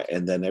doing that.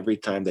 And then every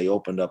time they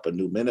opened up a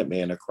new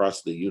Minuteman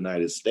across the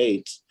United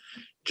States,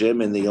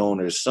 Jim and the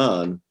owner's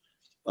son,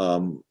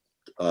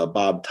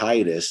 Bob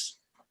Titus,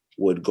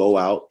 would go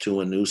out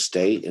to a new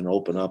state and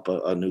open up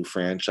a new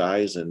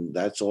franchise. And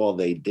that's all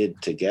they did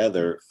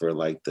together for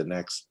like the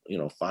next,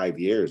 5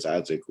 years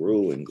as it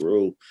grew and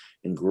grew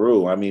and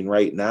grew. I mean,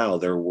 right now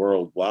they're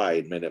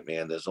worldwide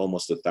Minuteman. There's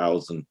almost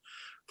 1,000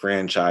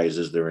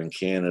 franchises. They're in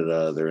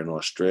Canada, they're in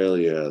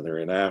Australia, they're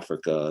in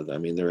Africa. I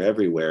mean, they're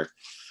everywhere.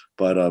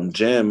 But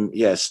Jim,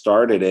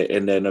 started it,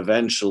 and then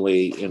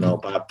eventually,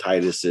 Bob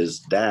Titus's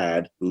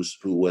dad, who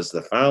was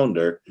the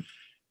founder,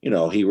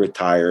 he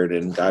retired,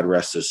 and God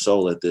rest his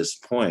soul at this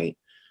point.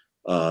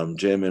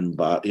 Jim and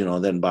Bob,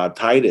 then Bob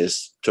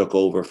Titus took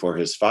over for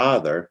his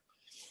father,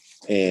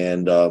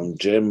 and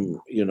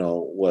Jim,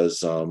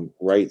 was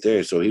right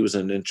there. So he was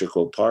an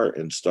integral part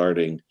in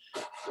starting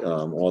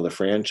all the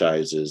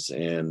franchises.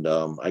 And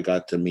I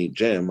got to meet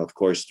Jim, of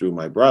course, through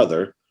my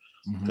brother,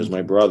 because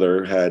my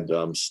brother had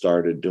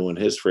started doing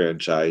his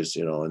franchise,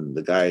 and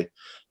the guy,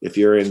 if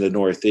you're in the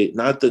Northeast,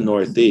 not the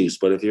Northeast,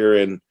 but if you're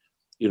in,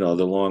 the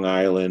Long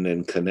Island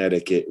and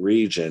Connecticut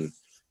region,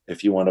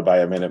 if you want to buy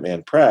a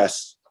Minuteman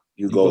press,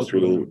 you go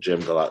through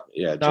Jim Galot.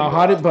 Yeah. Now,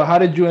 how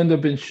did you end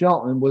up in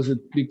Shelton? Was it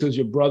because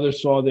your brother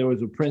saw there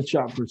was a print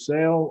shop for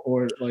sale,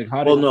 or like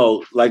how?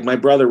 No, like my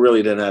brother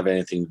really didn't have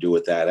anything to do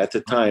with that. At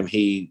the time,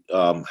 he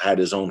had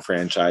his own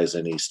franchise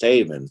in East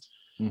Haven,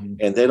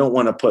 and they don't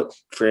want to put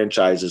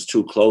franchises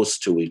too close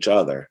to each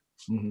other.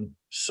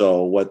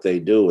 So what they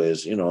do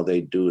is,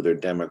 they do their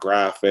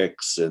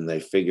demographics, and they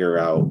figure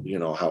out,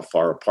 how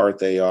far apart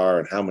they are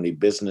and how many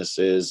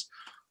businesses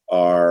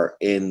are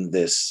in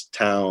this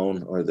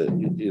town, or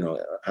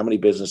how many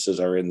businesses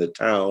are in the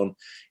town,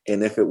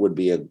 and if it would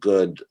be a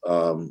good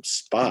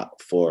spot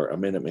for a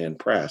Minuteman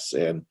press.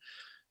 And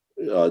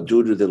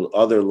due to the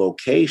other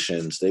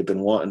locations, they've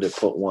been wanting to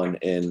put one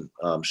in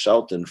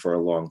Shelton for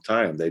a long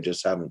time. They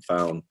just haven't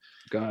found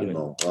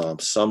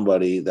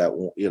somebody that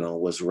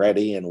was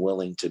ready and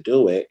willing to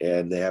do it,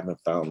 and they haven't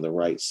found the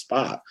right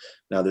spot.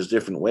 Now there's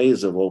different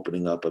ways of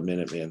opening up a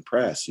Minuteman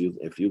press.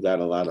 If you got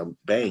a lot of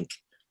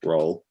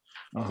bankroll,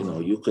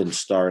 you can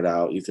start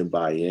out, you can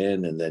buy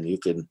in, and then you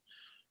can,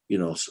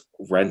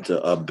 rent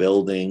a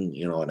building,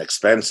 an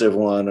expensive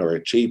one or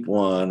a cheap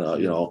one,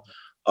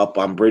 up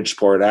on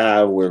Bridgeport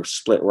Ave where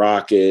Split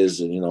Rock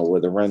is, and,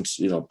 where the rent's,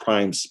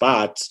 prime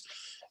spots,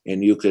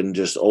 and you can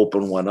just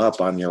open one up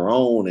on your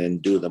own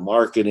and do the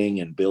marketing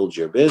and build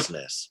your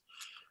business.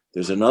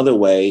 There's another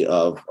way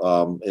of,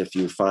 if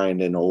you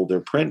find an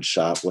older print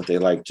shop, what they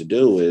like to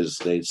do is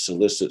they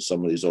solicit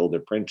some of these older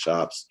print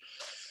shops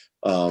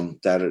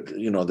that,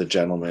 the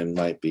gentleman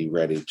might be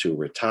ready to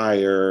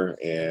retire,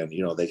 and,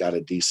 they got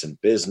a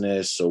decent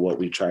business. So what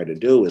we try to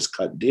do is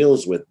cut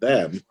deals with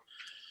them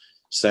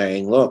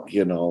saying, look,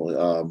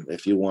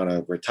 if you want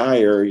to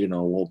retire,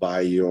 we'll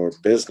buy your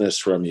business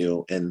from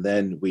you. And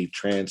then we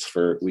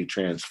transform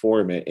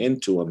it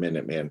into a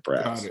Minuteman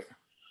press. Got it.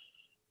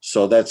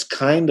 So that's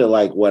kind of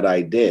like what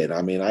I did.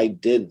 I mean, I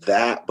did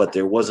that, but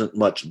there wasn't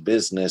much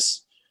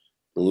business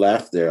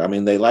left there. I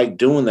mean, they like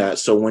doing that.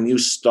 So when you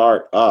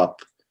start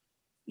up,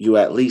 you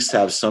at least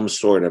have some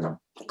sort of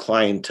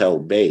clientele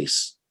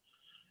base,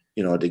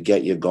 to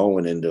get you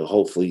going and to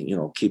hopefully,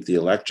 keep the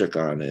electric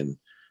on and,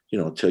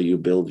 till you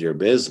build your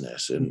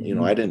business. And,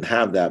 I didn't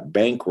have that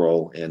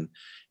bankroll, and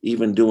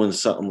even doing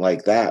something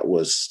like that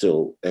was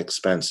still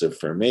expensive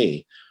for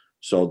me.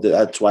 So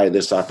that's why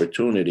this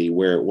opportunity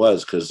where it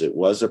was, because it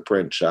was a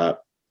print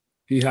shop.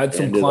 He had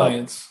some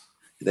clients.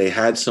 They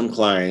had some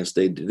clients.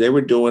 They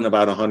were doing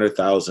about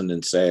 100,000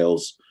 in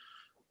sales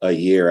a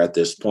year at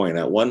this point.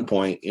 At one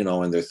point, in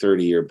their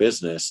 30-year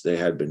business, they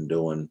had been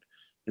doing,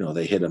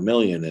 they hit $1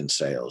 million in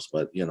sales,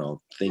 but,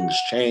 things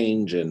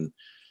change. And,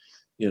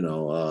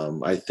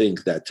 I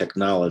think that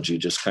technology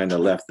just kind of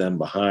left them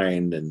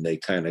behind, and they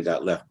kind of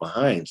got left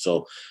behind.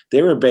 So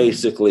they were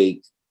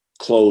basically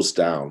closed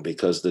down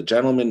because the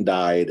gentleman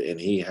died, and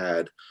he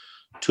had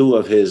two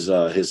of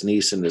his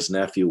niece and his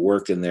nephew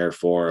working there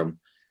for him.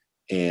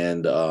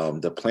 And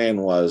the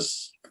plan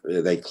was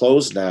they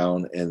closed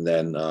down, and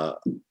then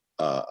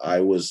I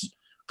was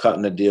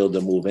cutting a deal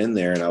to move in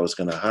there, and I was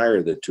going to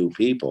hire the two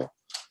people,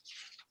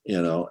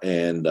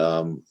 and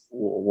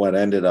what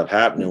ended up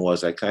happening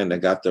was I kind of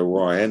got the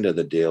raw end of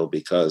the deal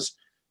because,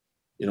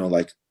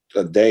 like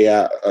a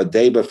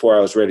day before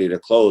I was ready to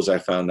close, I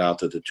found out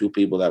that the two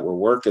people that were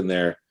working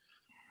there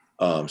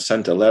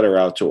sent a letter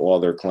out to all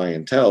their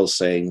clientele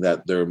saying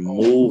that they're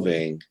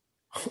moving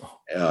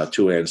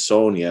to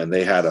Ansonia, and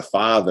they had a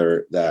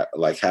father that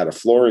had a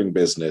flooring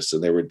business,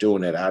 and they were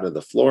doing it out of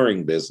the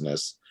flooring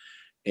business.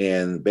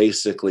 And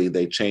basically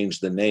they changed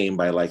the name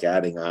by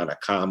adding on a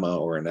comma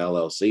or an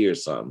LLC or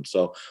something.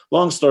 So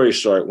long story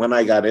short, when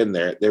I got in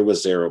there, there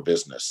was zero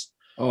business.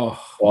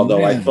 Although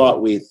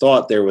man. we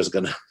thought there was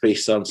going to be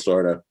some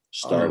sort of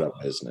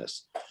startup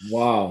business.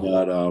 Wow.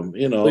 But so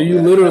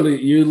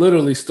you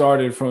literally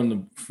started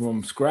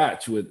from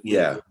scratch with.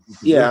 Yeah.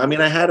 I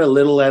mean, I had a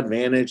little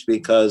advantage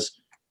because,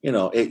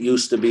 it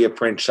used to be a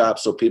print shop.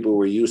 So people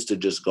were used to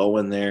just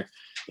going there,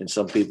 and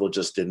some people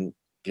just didn't,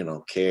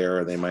 care,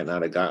 or they might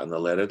not have gotten the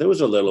letter. There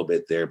was a little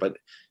bit there, but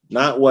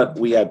not what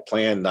we had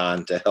planned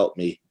on to help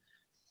me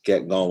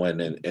get going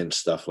and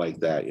stuff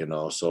like that,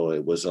 So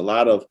it was a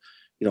lot of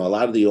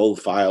the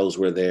old files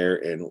were there,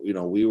 and,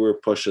 we were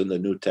pushing the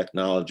new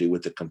technology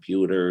with the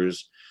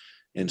computers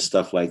and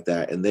stuff like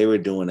that. And they were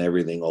doing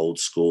everything old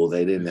school.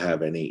 They didn't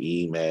have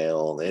any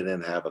email. They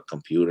didn't have a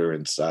computer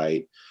in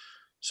sight.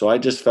 So I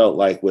just felt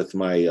like with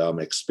my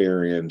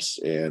experience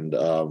and,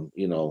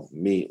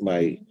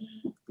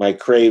 my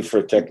crave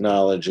for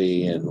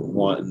technology and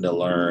wanting to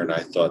learn, I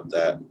thought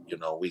that,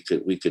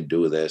 we could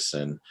do this.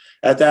 And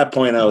at that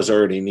point I was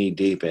already knee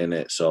deep in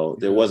it. So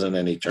there wasn't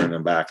any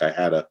turning back. I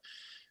had to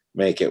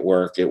make it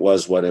work. It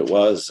was what it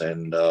was.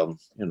 And,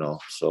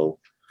 so.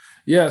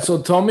 Yeah.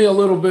 So tell me a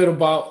little bit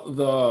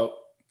about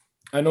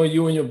I know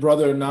you and your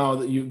brother now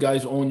that you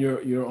guys own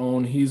your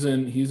own. He's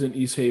in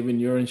East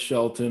Haven, you're in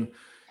Shelton,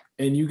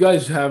 and you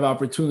guys have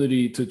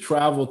opportunity to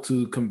travel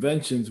to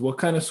conventions. What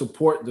kind of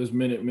support does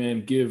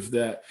Minuteman give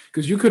that?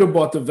 Because you could have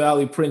bought the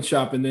Valley Print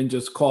Shop and then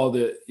just called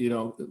it,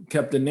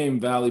 kept the name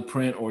Valley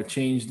Print or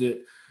changed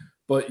it,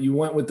 but you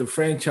went with the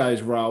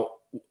franchise route.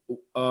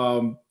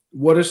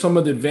 What are some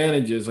of the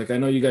advantages? Like, I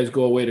know you guys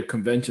go away to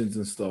conventions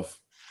and stuff.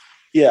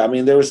 Yeah, I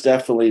mean, there was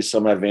definitely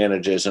some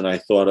advantages, and I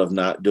thought of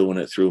not doing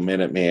it through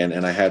Minuteman,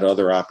 and I had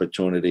other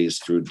opportunities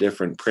through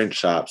different print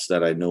shops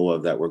that I knew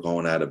of that were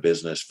going out of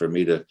business for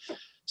me to,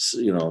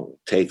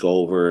 take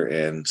over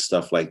and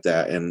stuff like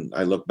that. And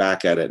I look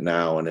back at it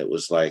now, and it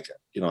was like,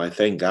 I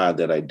thank God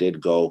that I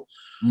did go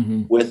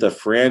with a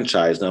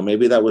franchise. Now,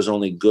 maybe that was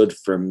only good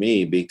for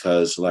me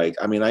because, I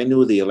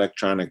knew the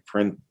electronic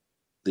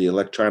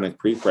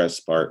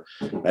prepress part.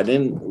 I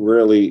didn't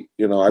really,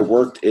 I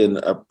worked in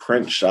a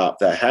print shop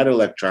that had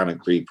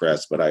electronic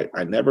prepress, but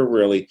I never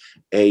really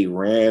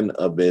ran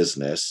a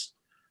business.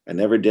 I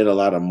never did a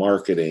lot of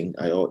marketing.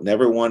 I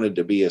never wanted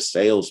to be a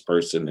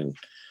salesperson and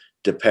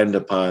depend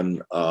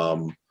upon,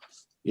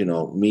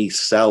 me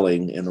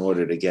selling in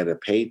order to get a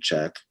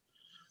paycheck.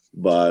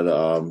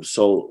 But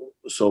so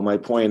my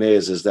point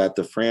is that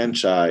the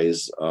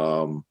franchise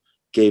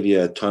gave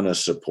you a ton of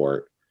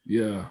support.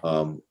 Yeah.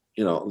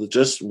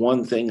 Just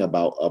one thing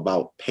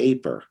about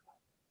paper.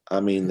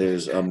 I mean,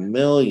 there's a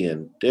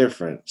million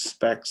different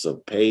specs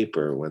of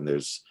paper when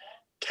there's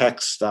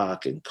text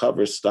stock and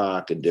cover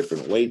stock and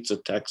different weights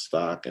of text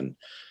stock and,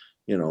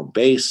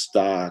 base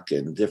stock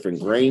and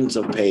different grains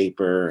of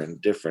paper and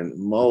different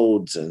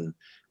modes and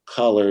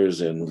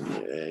colors and,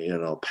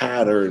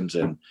 patterns.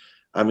 And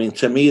I mean,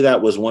 to me,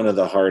 that was one of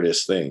the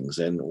hardest things.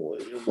 And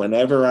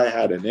whenever I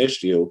had an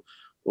issue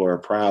or a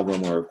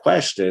problem or a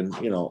question,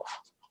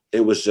 it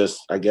was just,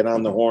 I get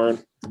on the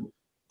horn,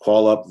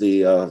 call up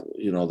the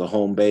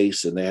home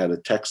base, and they had a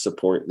tech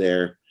support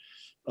there.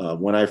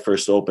 When I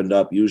first opened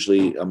up,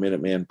 usually a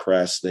Minuteman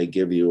Press, they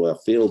give you a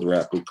field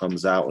rep who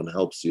comes out and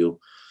helps you,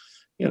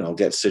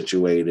 get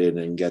situated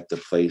and get the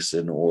place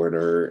in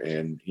order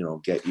and,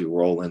 get you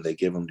rolling. They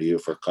give them to you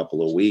for a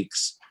couple of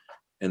weeks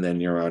and then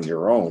you're on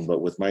your own.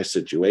 But with my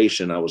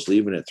situation, I was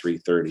leaving at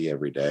 3:30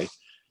 every day.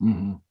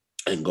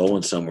 And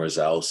going somewhere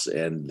else,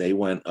 and they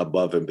went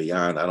above and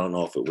beyond. I don't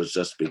know if it was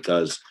just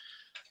because,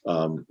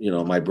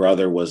 my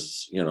brother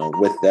was,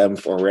 with them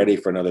already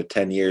for another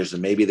 10 years,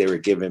 and maybe they were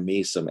giving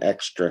me some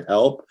extra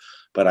help.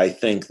 But I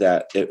think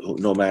that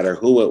no matter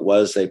who it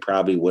was, they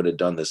probably would have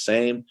done the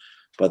same.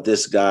 But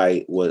this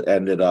guy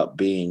ended up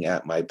being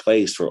at my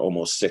place for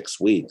almost 6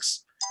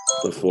 weeks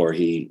before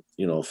he,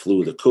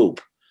 flew the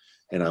coop,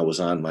 and I was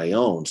on my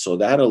own. So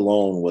that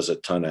alone was a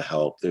ton of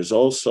help. There's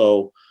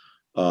also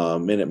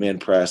Minuteman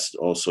Press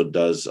also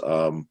does,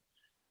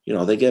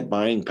 they get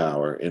buying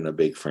power in a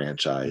big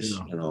franchise.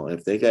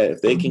 If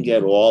they can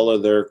get all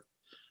of their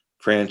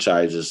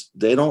franchises,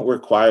 they don't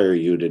require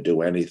you to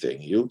do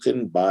anything. You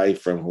can buy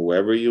from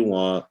whoever you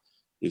want.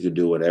 You can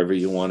do whatever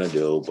you want to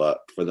do. But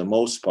for the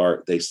most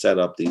part, they set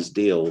up these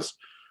deals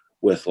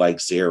with like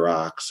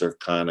Xerox or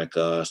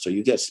Konica. So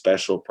you get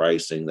special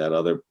pricing that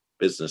other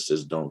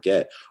businesses don't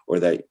get, or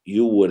that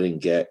you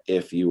wouldn't get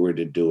if you were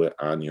to do it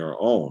on your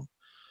own.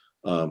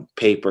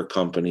 Paper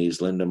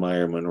companies, Linda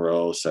Meyer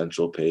Monroe,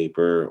 Central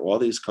Paper, all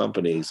these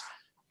companies,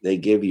 they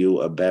give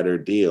you a better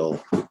deal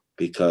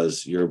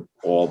because you're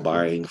all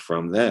buying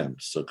from them.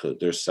 So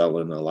they're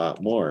selling a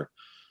lot more.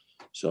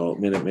 So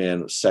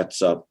Minuteman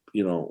sets up,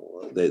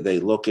 they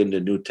look into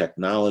new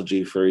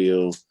technology for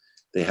you.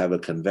 They have a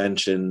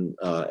convention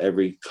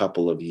every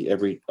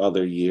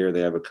other year.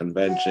 They have a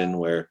convention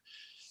where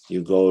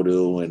you go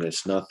to, and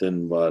it's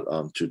nothing but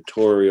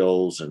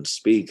tutorials and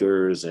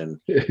speakers, and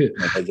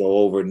they go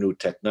over new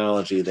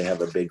technology. They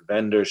have a big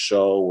vendor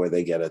show where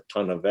they get a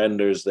ton of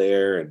vendors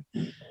there, and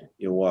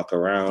you walk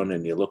around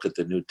and you look at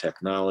the new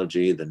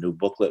technology, the new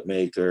booklet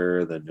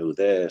maker, the new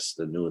this,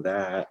 the new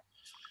that.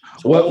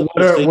 So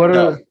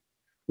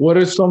what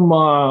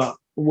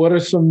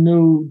are some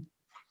new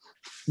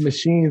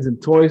machines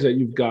and toys that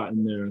you've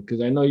gotten there?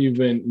 Because I know you've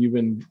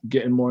been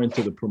getting more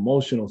into the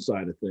promotional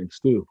side of things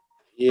too.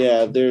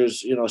 Yeah,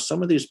 there's,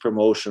 some of these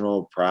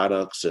promotional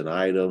products and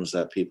items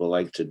that people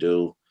like to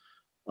do.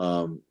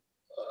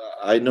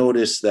 I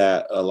noticed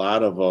that a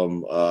lot of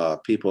them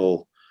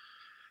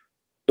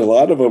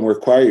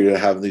require you to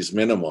have these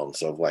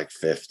minimums of like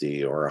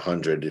 50 or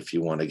 100. If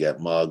you want to get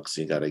mugs,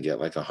 you got to get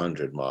like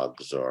 100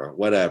 mugs or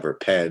whatever.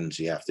 Pens,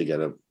 you have to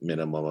get a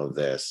minimum of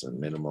this and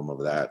minimum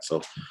of that.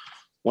 So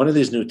one of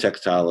these new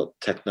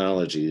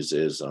technologies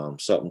is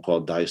something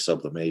called dye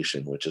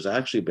sublimation, which has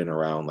actually been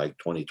around like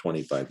 20,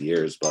 25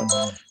 years. But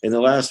in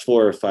the last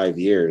 4 or 5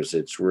 years,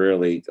 it's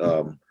really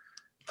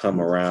come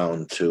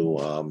around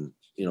to,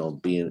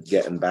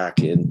 getting back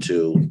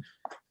into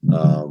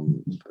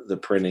the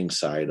printing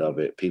side of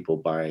it. People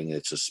buying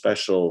it's a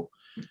special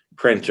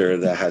printer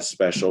that has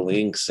special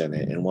inks in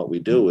it. And what we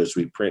do is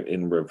we print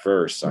in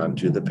reverse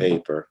onto the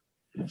paper.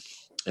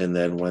 And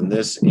then when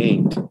this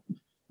ink,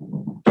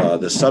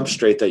 the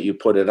substrate that you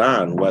put it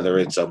on, whether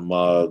it's a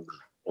mug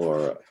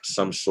or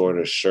some sort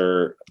of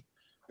shirt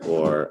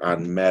or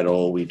on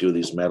metal, we do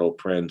these metal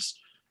prints.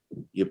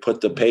 You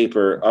put the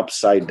paper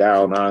upside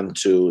down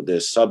onto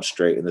this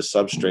substrate, and the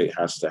substrate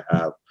has to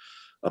have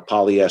a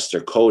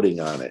polyester coating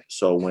on it.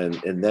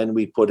 And then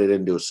we put it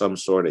into some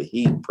sort of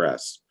heat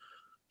press.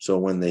 So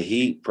when the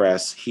heat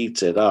press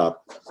heats it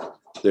up,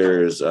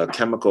 there's a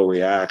chemical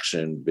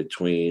reaction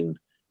between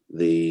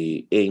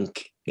the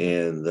ink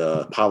and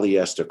the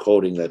polyester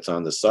coating that's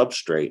on the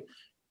substrate,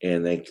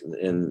 and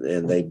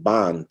they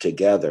bond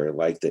together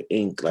like the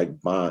ink,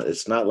 like bond.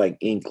 It's not like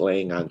ink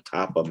laying on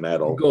top of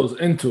metal. It goes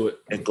into it.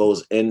 It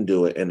goes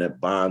into it and it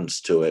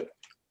bonds to it,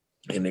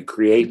 and it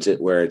creates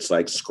it where it's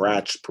like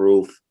scratch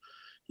proof.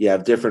 You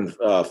have different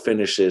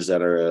finishes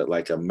that are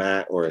like a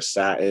matte or a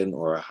satin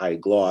or a high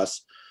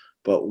gloss.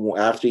 But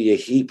after you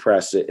heat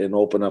press it and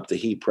open up the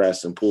heat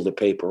press and pull the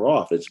paper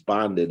off, it's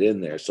bonded in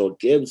there. So it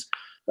gives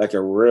like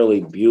a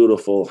really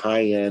beautiful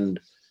high-end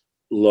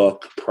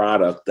look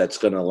product that's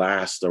going to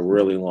last a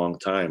really long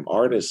time.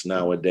 Artists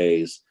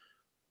nowadays,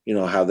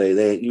 how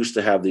they used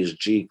to have these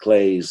G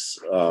clays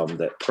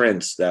that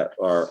prints that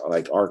are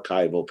like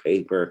archival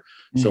paper.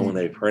 So when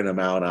they print them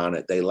out on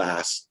it, they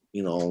last, a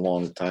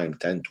long time,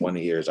 10,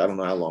 20 years. I don't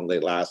know how long they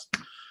last.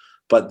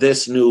 But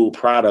this new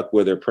product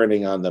where they're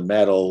printing on the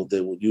metal,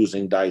 they're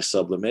using dye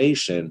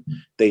sublimation,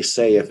 they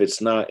say if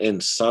it's not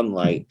in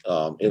sunlight,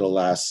 it'll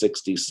last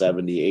 60,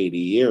 70, 80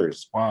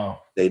 years. Wow.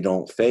 They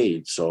don't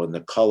fade. So, and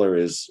the color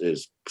is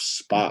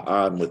spot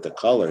on with the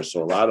color.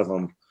 So a lot of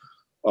them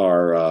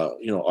are,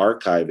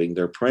 archiving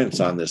their prints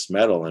on this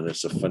metal. And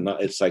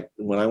it's like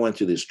when I went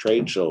to these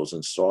trade shows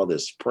and saw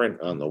this print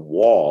on the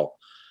wall,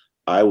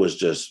 I was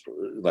just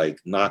like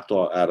knocked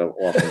off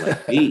of my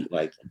feet.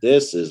 Like,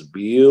 this is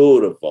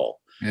beautiful.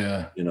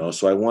 Yeah.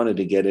 So I wanted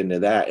to get into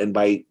that. And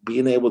by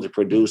being able to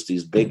produce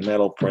these big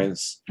metal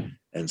prints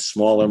and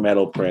smaller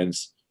metal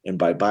prints, and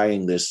by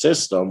buying this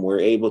system, we're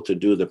able to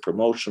do the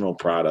promotional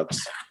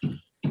products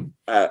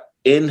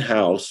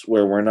in-house,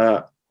 where we're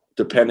not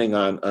depending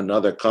on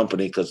another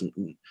company, because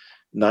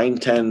 9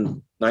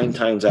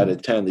 times out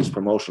of 10, these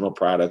promotional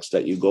products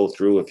that you go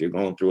through, if you're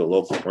going through a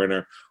local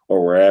printer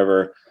or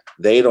wherever,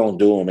 they don't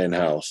do them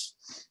in-house.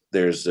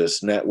 There's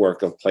this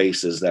network of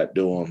places that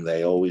do them.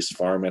 They always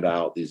farm it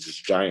out. These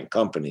giant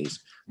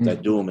companies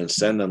that do them and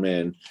send them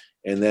in.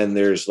 And then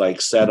there's like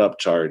setup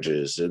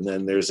charges. And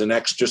then there's an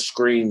extra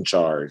screen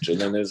charge.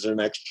 And then there's an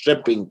extra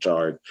shipping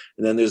charge.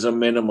 And then there's a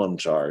minimum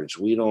charge.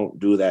 We don't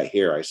do that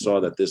here. I saw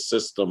that this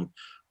system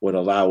would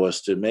allow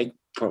us to make,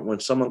 when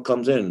someone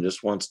comes in and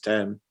just wants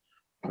 10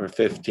 or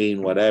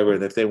 15, whatever,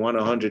 and if they want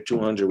 100,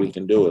 200, we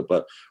can do it.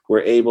 But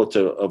we're able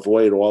to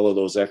avoid all of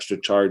those extra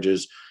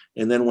charges.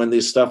 And then when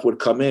this stuff would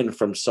come in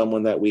from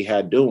someone that we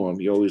had do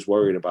them, you're always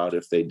worried about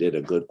if they did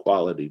a good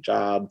quality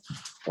job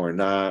or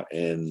not.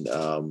 And,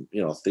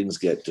 things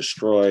get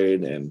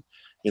destroyed and,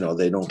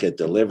 they don't get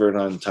delivered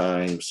on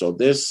time. So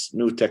this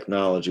new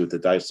technology with the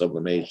dye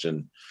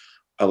sublimation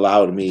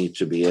allowed me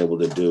to be able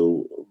to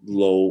do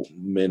low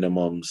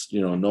minimums,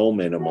 no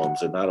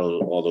minimums, and not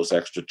all those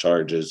extra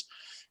charges,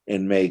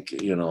 and make,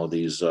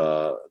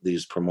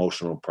 these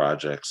promotional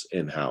projects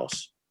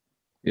in-house.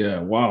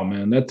 Yeah. Wow,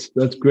 man.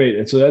 That's great.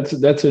 And so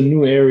that's a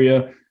new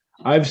area.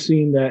 I've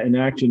seen that in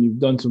action. You've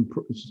done some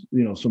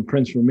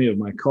prints for me of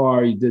my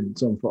car. You did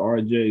some for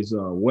RJ's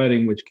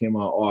wedding, which came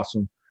out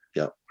awesome.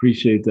 Yeah.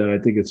 Appreciate that. I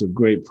think it's a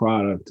great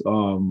product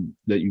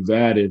that you've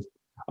added.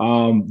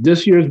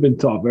 This year's been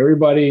tough.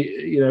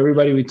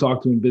 Everybody we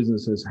talk to in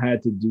business has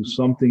had to do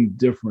something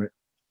different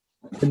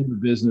in the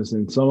business,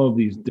 and some of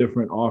these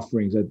different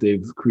offerings that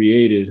they've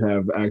created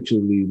have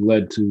actually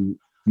led to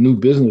new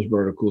business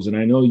verticals. And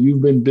I know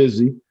you've been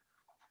busy.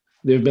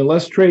 There've been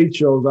less trade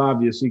shows,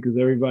 obviously, because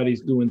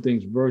everybody's doing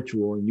things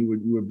virtual, and you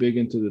were big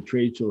into the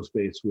trade show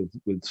space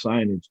with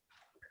signage.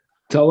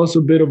 Tell us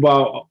a bit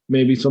about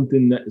maybe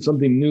something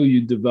new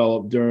you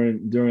developed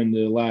during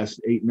the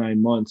last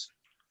 8-9 months.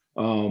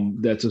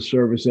 That's a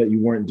service that you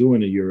weren't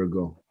doing a year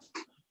ago.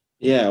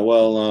 Yeah,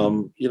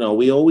 well,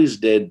 we always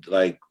did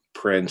like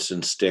prints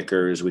and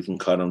stickers. We can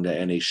cut them to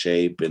any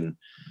shape and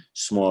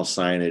small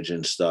signage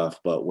and stuff.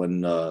 But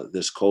when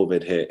this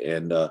COVID hit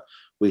and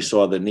we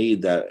saw the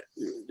need that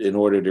in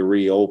order to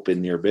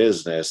reopen your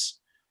business,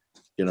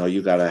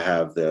 you got to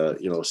have the,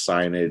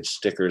 signage,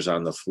 stickers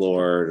on the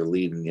floor to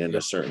lead you in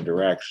a certain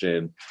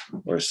direction,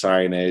 or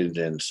signage.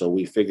 And so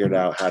we figured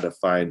out how to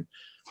find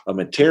a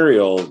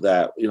material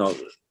that,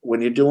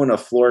 when you're doing a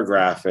floor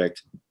graphic,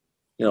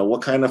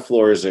 what kind of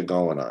floor is it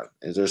going on?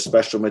 Is there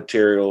special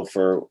material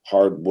for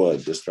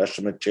hardwood? There's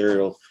special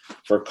material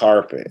for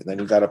carpet. And then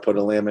you got to put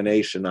a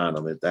lamination on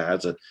them that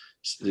has a,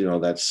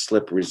 that's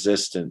slip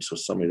resistant, so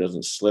somebody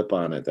doesn't slip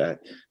on it. That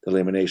the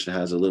lamination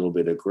has a little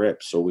bit of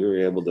grip. So we were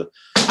able to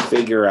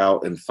figure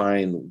out and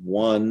find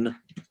one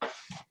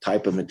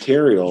type of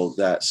material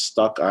that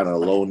stuck on a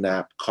low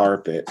nap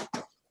carpet,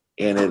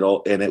 and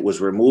it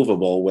was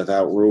removable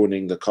without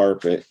ruining the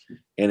carpet,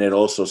 and it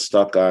also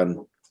stuck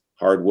on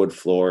hardwood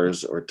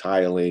floors or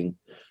tiling,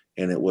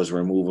 and it was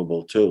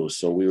removable too.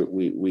 So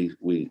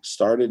we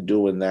started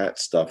doing that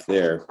stuff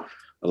there.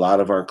 A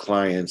lot of our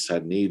clients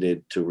had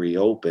needed to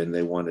reopen.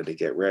 They wanted to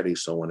get ready.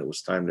 So when it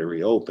was time to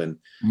reopen,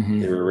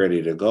 they were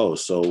ready to go.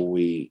 So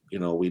we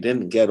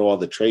didn't get all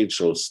the trade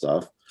show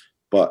stuff,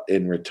 but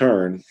in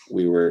return,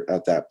 we were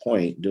at that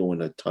point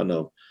doing a ton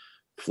of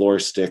floor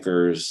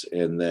stickers.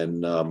 And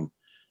then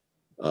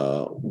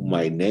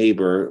my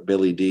neighbor,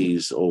 Billy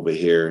D's over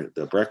here,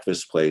 the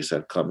breakfast place,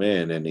 had come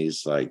in, and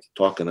he's like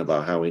talking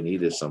about how he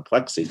needed some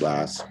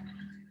plexiglass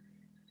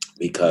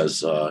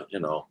because,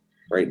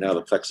 right now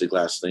the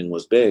plexiglass thing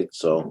was big.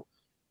 So,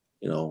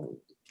 you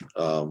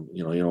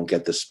don't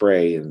get the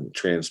spray and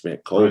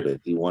transmit COVID. Right.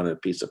 He wanted a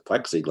piece of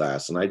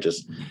plexiglass, and I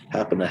just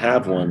happened to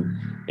have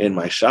one in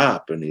my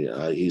shop. And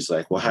he's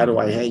like, well, how do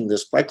I hang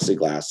this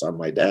plexiglass on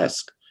my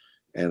desk?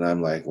 And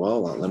I'm like,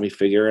 well, let me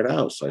figure it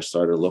out. So I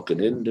started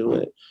looking into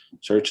it,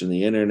 searching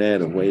the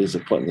internet of ways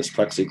of putting this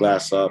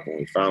plexiglass up. And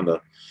we found a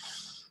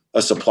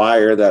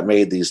supplier that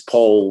made these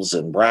poles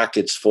and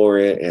brackets for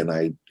it. And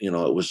it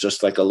was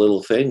just like a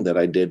little thing that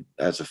I did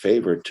as a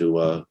favor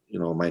to,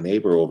 my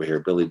neighbor over here,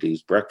 Billy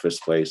D's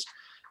breakfast place.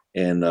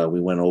 And we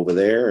went over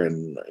there,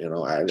 and,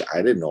 I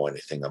didn't know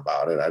anything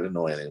about it. I didn't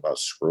know anything about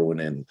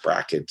screwing in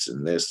brackets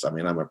and this. I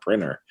mean, I'm a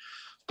printer.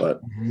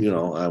 But,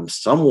 I'm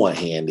somewhat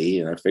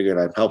handy, and I figured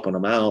I'm helping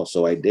them out.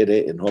 So I did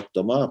it and hooked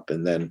them up.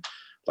 And then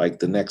like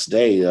the next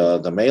day,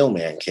 the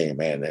mailman came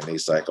in, and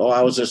he's like, oh,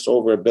 I was just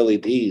over at Billy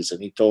D's,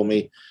 and he told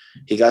me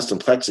he got some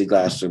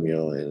plexiglass from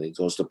you. And he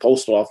goes, the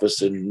post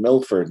office in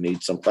Milford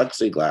needs some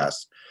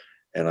plexiglass.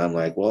 And I'm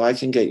like, well, I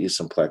can get you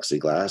some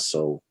plexiglass.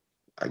 So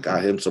I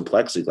got him some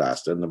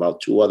plexiglass. Then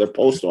about 2 other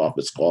post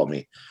office called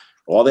me.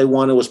 All they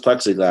wanted was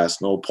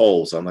plexiglass, no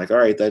poles. I'm like, all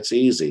right, that's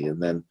easy.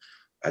 And then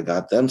I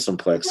got them some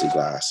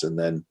plexiglass, and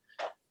then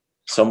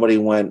somebody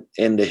went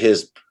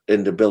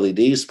into Billy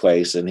D's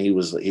place, and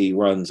he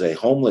runs a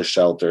homeless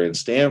shelter in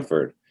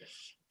Stamford,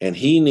 and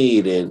he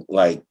needed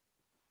like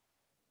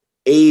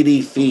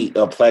 80 feet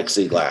of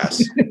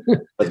plexiglass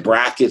with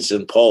brackets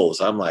and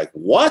poles. I'm like,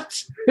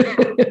 what?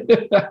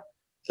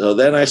 So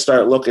then I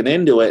start looking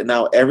into it.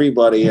 Now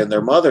everybody and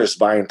their mother's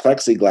buying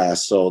plexiglass.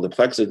 So the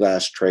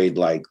plexiglass trade,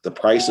 like the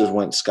prices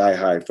went sky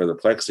high for the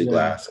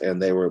plexiglass,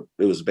 and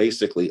it was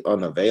basically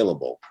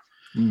unavailable.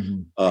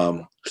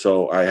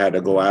 So I had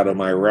to go out of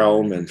my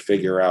realm and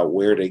figure out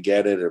where to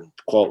get it and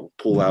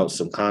pull out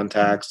some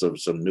contacts of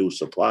some new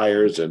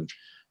suppliers, and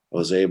I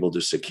was able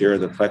to secure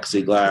the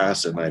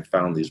plexiglass, and I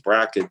found these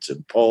brackets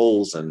and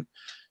poles. And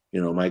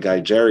my guy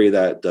Jerry,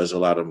 that does a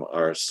lot of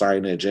our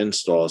signage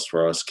installs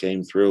for us,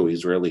 came through.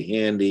 He's really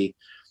handy,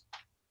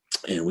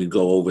 and we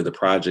go over the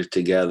project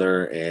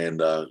together.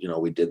 And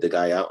we did the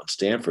guy out in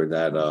Stamford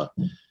that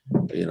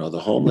the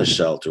homeless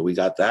shelter. We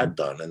got that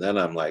done, and then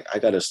I'm like, I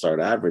got to start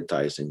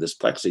advertising this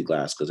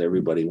plexiglass because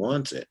everybody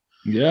wants it.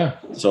 Yeah.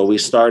 So we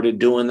started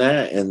doing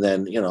that, and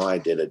then I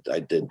did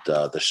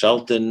the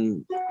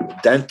Shelton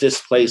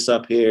dentist place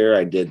up here.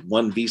 I did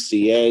one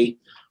VCA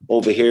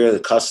over here, the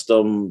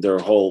custom, their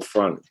whole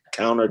front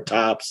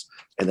countertops.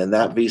 And then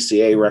that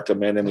VCA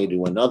recommended me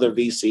to another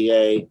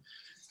VCA.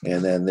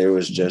 And then it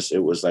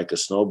was like a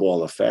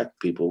snowball effect.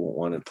 People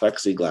wanted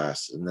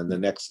plexiglass. And then the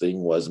next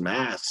thing was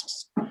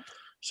masks.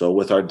 So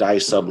with our dye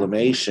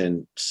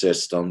sublimation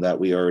system that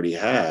we already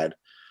had,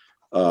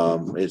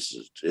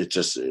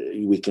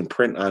 we can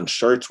print on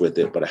shirts with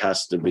it, but it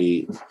has to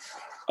be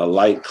a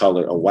white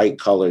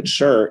colored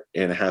shirt,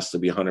 and it has to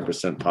be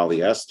 100%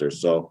 polyester.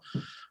 So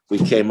we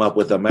came up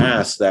with a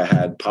mask that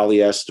had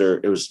polyester.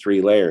 It was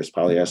 3 layers,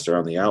 polyester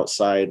on the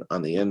outside,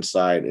 on the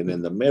inside, and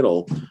in the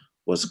middle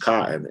was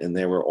cotton, and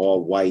they were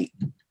all white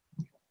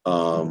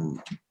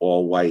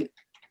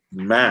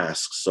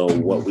masks. So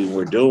what we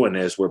were doing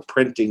is we're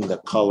printing the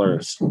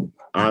colors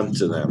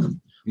onto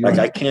them. Like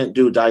I can't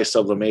do dye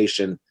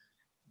sublimation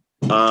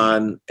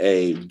on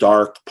a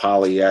dark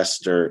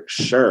polyester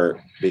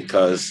shirt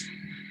because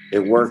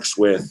it works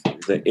with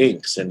the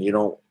inks, and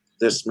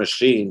this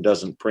machine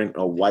doesn't print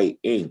a white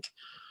ink.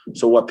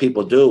 So what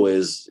people do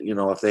is,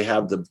 if they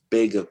have the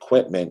big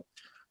equipment,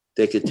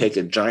 they could take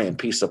a giant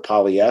piece of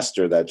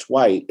polyester that's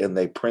white, and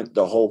they print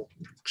the whole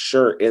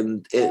shirt,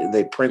 and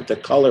they print the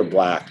color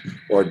black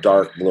or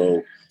dark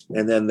blue,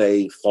 and then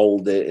they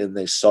fold it and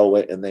they sew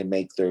it and they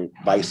make their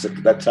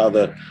bicycle. That's how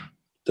the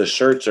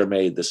shirts are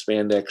made, the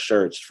spandex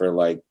shirts for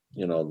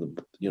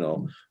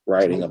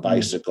riding a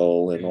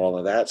bicycle and all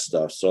of that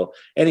stuff. So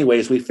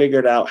anyways, we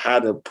figured out how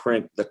to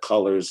print the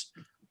colors.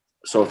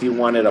 So if you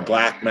wanted a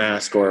black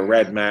mask or a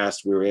red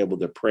mask, we were able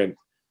to print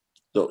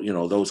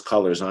those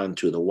colors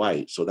onto the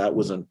white. So that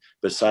wasn't,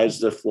 besides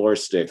the floor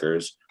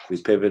stickers,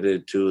 we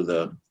pivoted to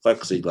the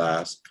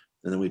plexiglass,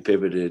 and then we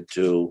pivoted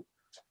to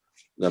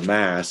the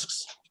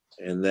masks.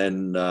 And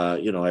then,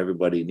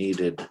 everybody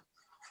needed,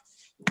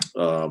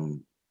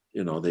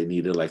 they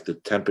needed like the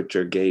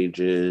temperature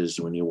gauges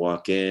when you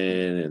walk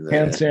in, and the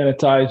hand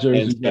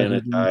sanitizers.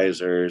 Hand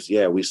sanitizers.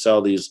 Yeah, we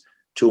sell these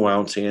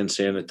 2-ounce hand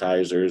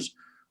sanitizers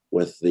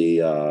with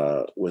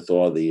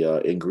all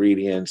the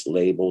ingredients,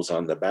 labels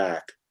on the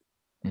back.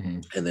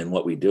 Mm-hmm. And then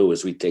what we do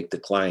is we take the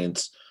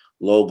client's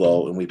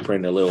logo and we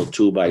print a little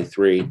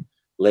 2x3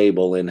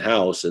 label in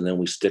house, and then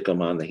we stick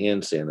them on the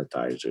hand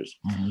sanitizers.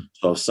 Mm-hmm.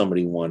 So if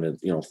somebody wanted,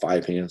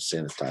 5 hand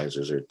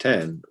sanitizers or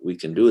 10, we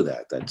can do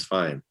that. That's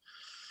fine.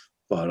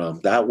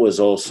 But that was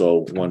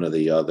also one of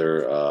the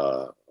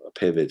other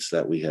pivots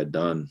that we had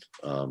done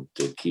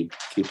to keep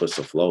us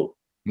afloat.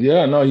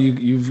 Yeah, no,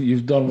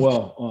 you've done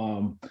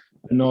well.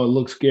 I know it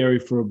looks scary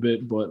for a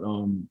bit, but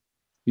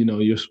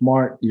you're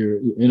smart, you're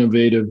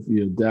innovative,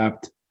 you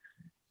adapt,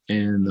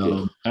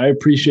 and I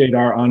appreciate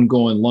our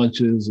ongoing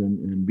lunches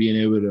and being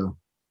able to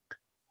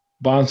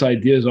bounce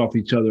ideas off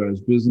each other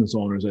as business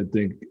owners. I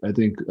think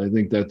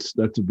that's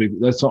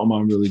something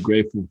I'm really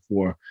grateful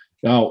for.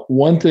 Now,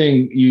 one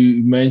thing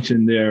you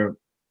mentioned there,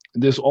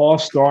 this all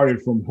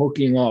started from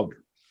hooking up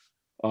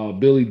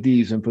Billy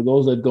D's, and for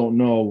those that don't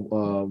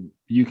know,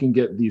 you can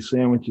get these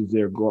sandwiches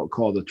there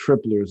called the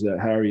triplers that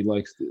Harry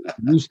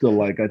used to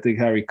like. I think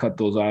Harry cut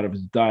those out of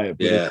his diet,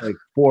 but It's like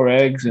 4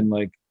 eggs and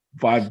like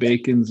 5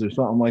 bacons or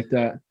something like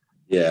that.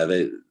 Yeah,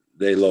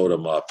 they load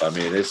them up. I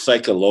mean, it's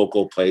like a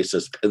local place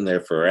that's been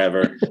there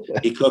forever.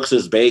 He cooks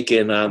his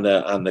bacon on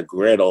the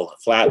griddle,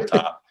 flat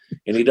top,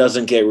 and he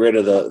doesn't get rid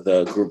of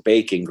the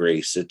bacon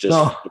grease. It just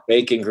the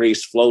bacon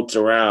grease floats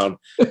around,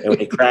 and when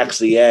he cracks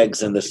the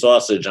eggs and the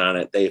sausage on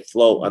it, they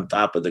float on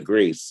top of the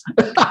grease.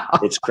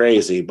 It's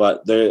crazy,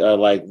 but they're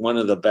like one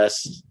of the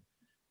best.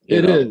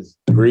 It is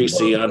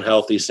greasy,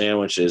 unhealthy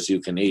sandwiches you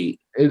can eat.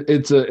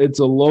 It's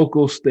a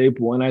local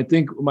staple, and I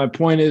think my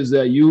point is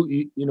that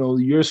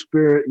your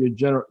spirit,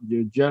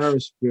 your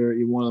generous spirit.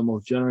 You're one of the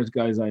most generous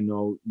guys I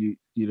know.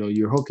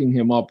 You're hooking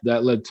him up.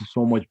 That led to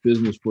so much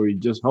business for you.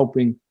 Just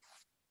helping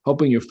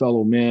your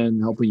fellow man,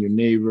 helping your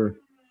neighbor.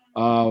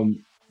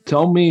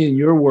 Tell me in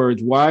your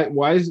words,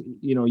 why is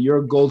you're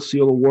a Gold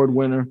Seal Award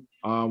winner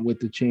with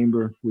the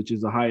chamber, which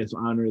is the highest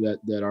honor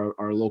that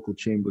our local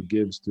chamber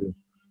gives to.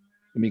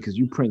 I mean, because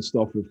you print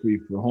stuff for free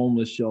for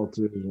homeless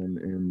shelters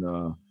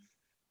and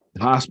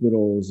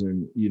hospitals,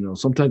 and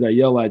sometimes I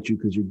yell at you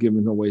because you're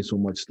giving away so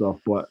much stuff.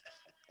 But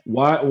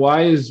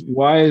why is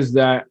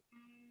that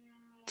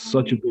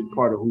such a big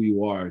part of who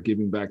you are,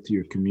 giving back to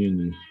your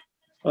community?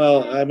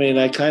 Well, I mean,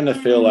 I kind of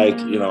feel like,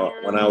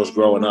 when I was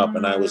growing up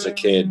and I was a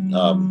kid,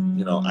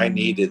 I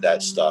needed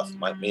that stuff.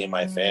 Me and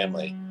my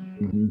family,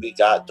 mm-hmm. We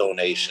got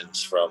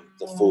donations from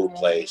the food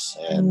place.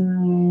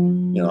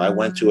 And, I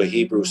went to a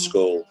Hebrew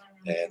school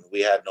and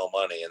we had no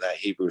money. And that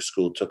Hebrew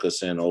school took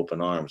us in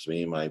open arms,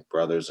 me and my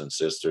brothers and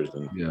sisters.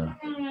 And,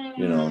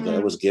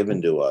 that was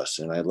given to us.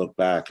 And I look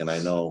back and I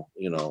know,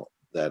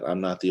 that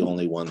I'm not the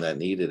only one that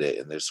needed it.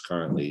 And there's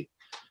currently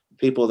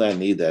people that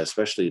need that,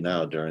 especially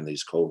now during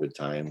these COVID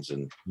times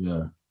and,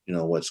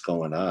 what's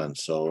going on.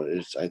 So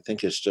I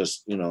think it's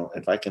just,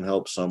 if I can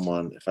help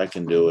someone, if I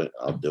can do it,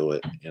 I'll do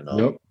it,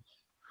 Yep.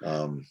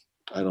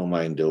 I don't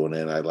mind doing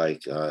it. I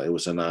like, it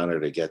was an honor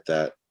to get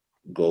that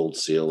Gold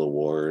Seal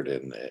Award,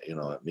 and,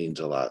 it means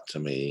a lot to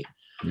me.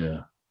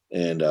 Yeah.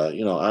 And,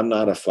 I'm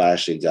not a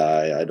flashy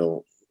guy. I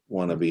don't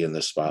want to be in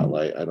the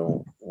spotlight. I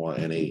don't want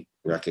any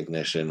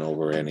recognition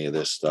over any of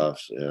this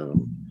stuff.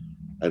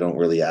 I don't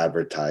really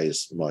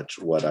advertise much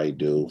what I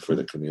do for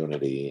the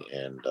community.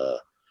 And,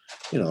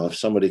 if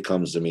somebody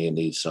comes to me and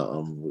needs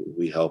something,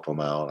 we help them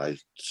out. I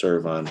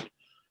serve on,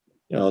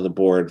 the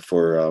board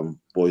for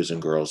Boys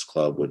and Girls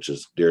Club, which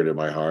is dear to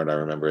my heart. I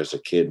remember as a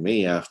kid,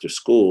 after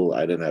school,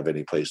 I didn't have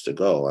any place to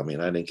go. I mean,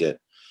 I didn't get,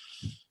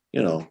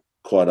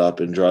 caught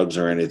up in drugs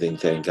or anything,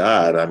 thank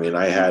God. I mean,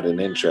 I had an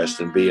interest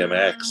in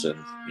BMX. And,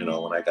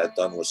 when I got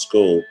done with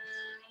school,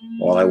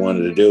 all I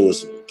wanted to do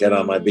was get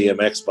on my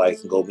BMX bike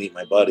and go meet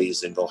my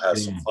buddies and go have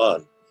some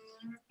fun.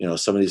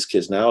 Some of these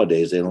kids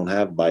nowadays, they don't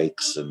have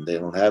bikes and they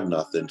don't have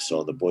nothing.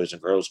 So the Boys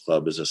and Girls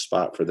Club is a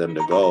spot for them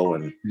to go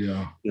and,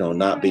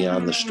 not be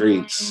on the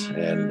streets.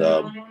 And,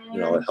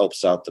 it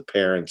helps out the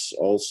parents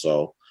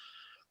also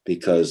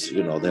because,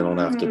 they don't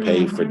have to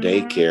pay for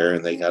daycare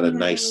and they got a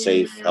nice,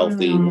 safe,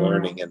 healthy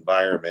learning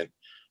environment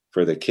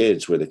for the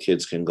kids where the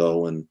kids can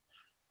go and,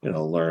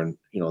 learn,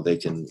 they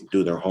can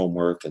do their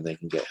homework and they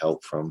can get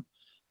help from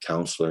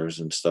counselors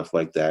and stuff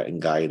like that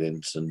and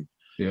guidance. And,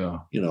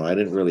 I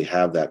didn't really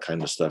have that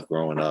kind of stuff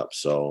growing up.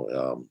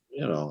 So,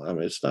 I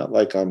mean, it's not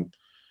like I'm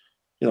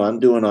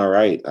doing all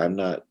right. I'm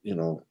not,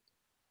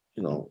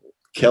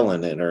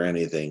 killing it or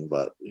anything,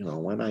 but,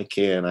 when I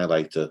can, I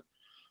like to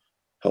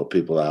help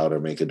people out or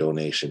make a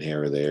donation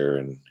here or there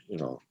and,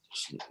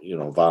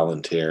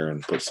 volunteer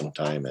and put some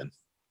time in.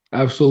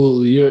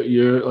 Absolutely.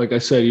 You're like I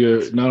said,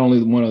 you're not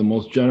only one of the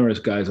most generous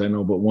guys I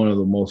know, but one of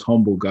the most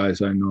humble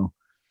guys I know.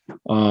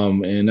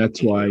 And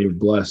that's why you're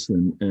blessed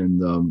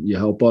and you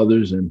help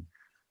others. And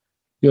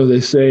they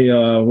say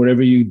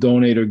whatever you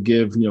donate or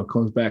give,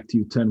 comes back to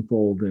you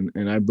tenfold,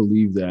 and I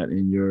believe that.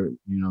 And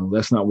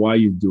that's not why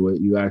you do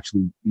it. You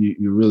actually,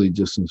 you really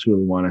just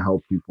sincerely want to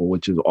help people,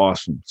 which is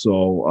awesome.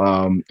 So,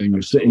 and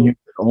you're sitting here in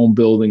your own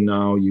building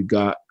now. You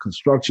got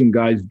construction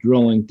guys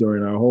drilling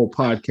during our whole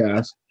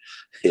podcast.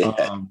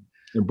 Yeah.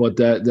 But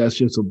that's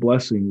just a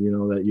blessing,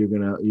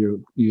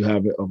 that you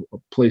have a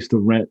place to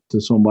rent to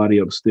somebody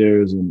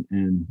upstairs, and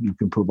you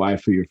can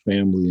provide for your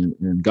family,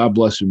 and God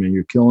bless you, man.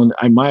 You're killing it.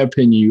 In my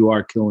opinion, you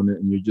are killing it,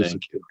 and you're just a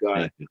good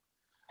guy.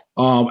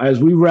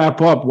 As we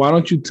wrap up, why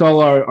don't you tell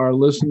our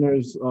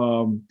listeners,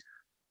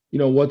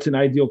 what's an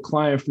ideal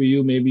client for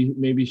you?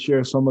 Maybe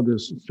share some of the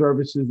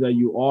services that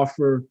you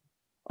offer,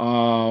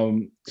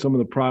 some of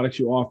the products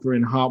you offer,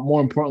 and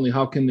more importantly,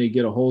 how can they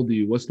get a hold of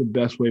you? What's the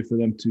best way for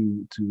them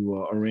to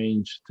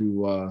arrange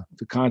to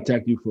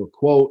contact you for a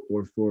quote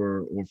or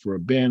for a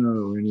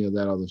banner or any of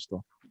that other stuff?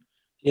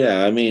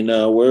 Yeah, I mean,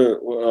 we're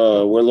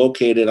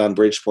located on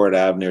Bridgeport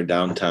Avenue,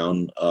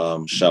 downtown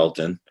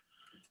Shelton,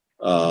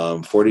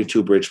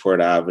 42 Bridgeport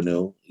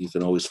Avenue. You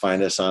can always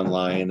find us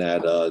online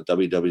at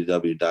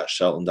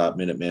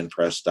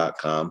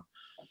www.shelton.minutemanpress.com.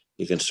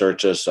 You can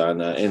search us on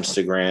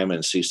Instagram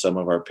and see some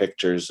of our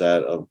pictures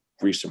of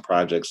recent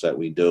projects that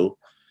we do.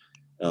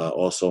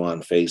 Also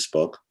on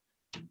Facebook.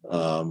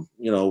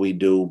 We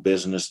do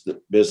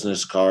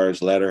business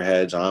cards,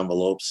 letterheads,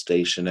 envelopes,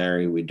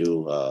 stationery. We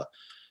do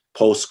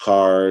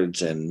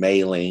postcards and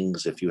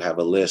mailings. If you have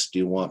a list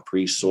you want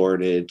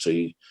pre-sorted,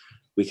 we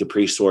could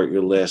pre-sort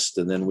your list,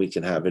 and then we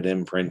can have it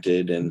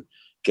imprinted and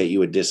get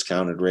you a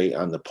discounted rate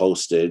on the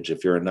postage.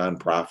 If you're a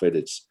nonprofit,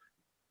 it's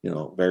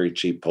very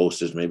cheap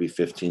postage, maybe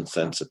 15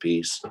 cents a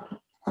piece.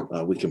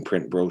 We can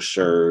print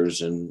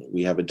brochures, and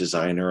we have a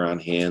designer on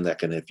hand that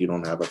can, if you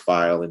don't have a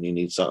file and you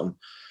need something,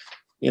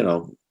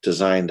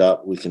 designed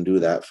up, we can do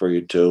that for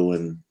you too.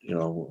 And,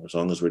 as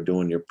long as we're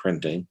doing your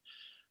printing,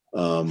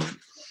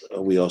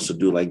 we also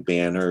do like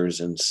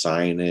banners and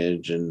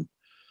signage and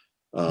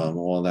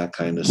all that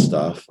kind of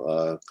stuff.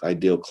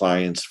 Ideal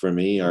clients for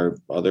me are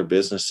other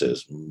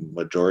businesses.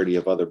 Majority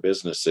of other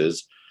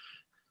businesses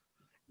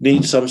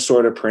need some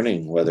sort of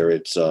printing, whether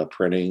it's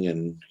printing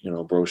and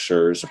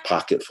brochures,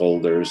 pocket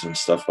folders and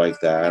stuff like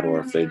that,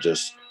 or if they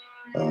just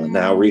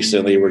now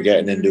recently we're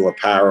getting into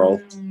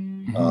apparel.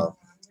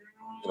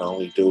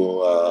 We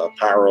do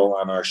apparel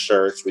on our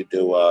shirts. We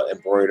do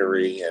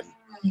embroidery, and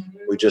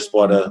we just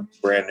bought a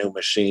brand new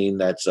machine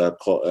that's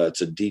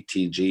it's a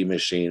DTG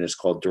machine. It's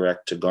called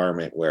direct to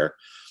garment, where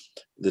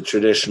the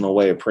traditional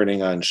way of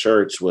printing on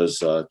shirts was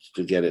to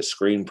get it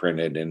screen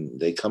printed, and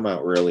they come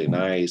out really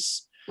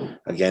nice.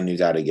 Again, you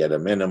got to get a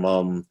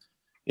minimum,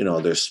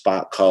 there's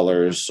spot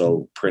colors.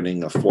 So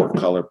printing a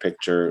 4-color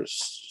picture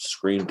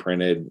screen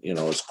printed,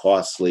 is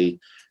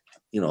costly.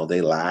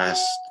 They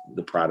last,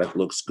 the product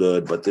looks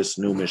good, but this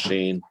new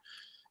machine,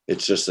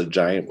 it's just a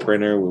giant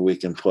printer where we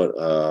can put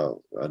a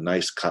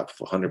nice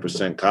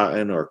 100%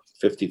 cotton or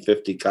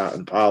 50-50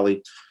 cotton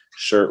poly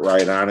shirt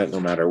right on it, no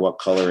matter what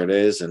color it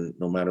is. And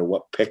no matter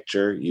what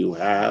picture you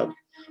have,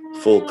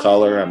 full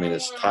color. I mean,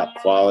 it's top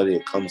quality.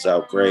 It comes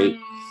out great.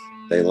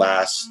 They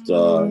last,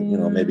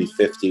 maybe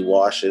 50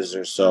 washes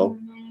or so.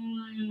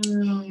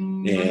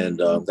 And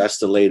that's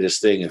the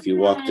latest thing. If you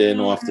walked in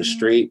off the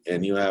street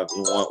and you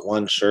want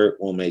one shirt,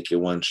 we'll make you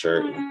one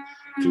shirt. And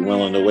if you're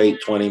willing to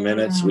wait 20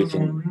 minutes, we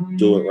can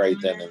do it right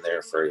then and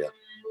there for you.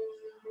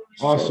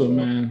 Awesome,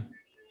 man.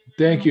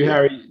 Thank you,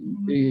 Harry.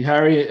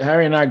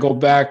 Harry and I go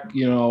back,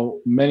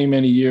 many,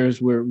 many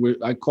years.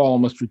 I call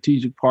him a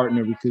strategic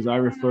partner because I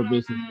refer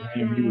business to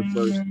him. He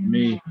refers to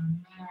me.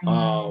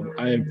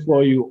 I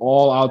implore you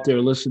all out there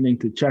listening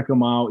to check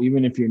him out.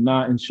 Even if you're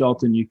not in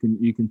Shelton, you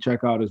can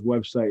check out his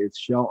website. It's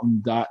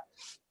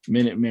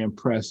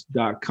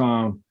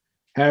shelton.minutemanpress.com.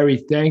 Harry,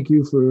 thank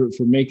you for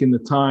making the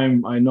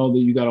time. I know that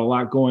you got a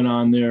lot going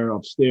on there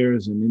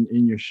upstairs and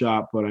in your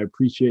shop, but I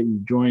appreciate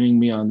you joining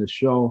me on this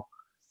show.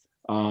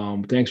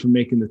 Thanks for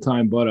making the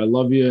time, bud. I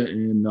love you,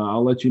 and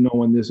I'll let you know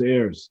when this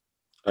airs.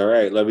 All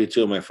right. Love you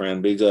too, my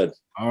friend. Be good.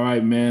 All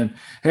right, man.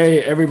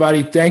 Hey,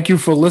 everybody. Thank you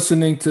for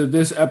listening to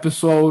this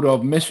episode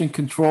of Mission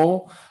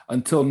Control.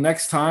 Until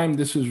next time,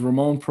 this is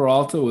Ramon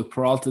Peralta with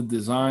Peralta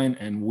Design,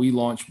 and we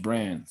launch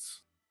brands.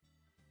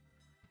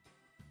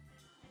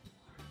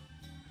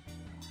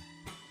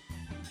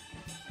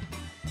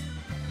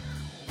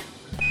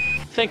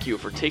 Thank you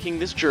for taking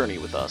this journey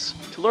with us.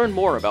 To learn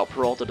more about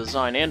Peralta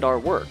Design and our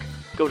work,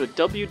 go to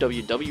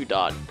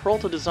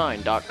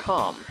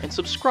www.peraltadesign.com and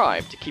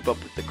subscribe to keep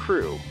up with the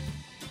crew.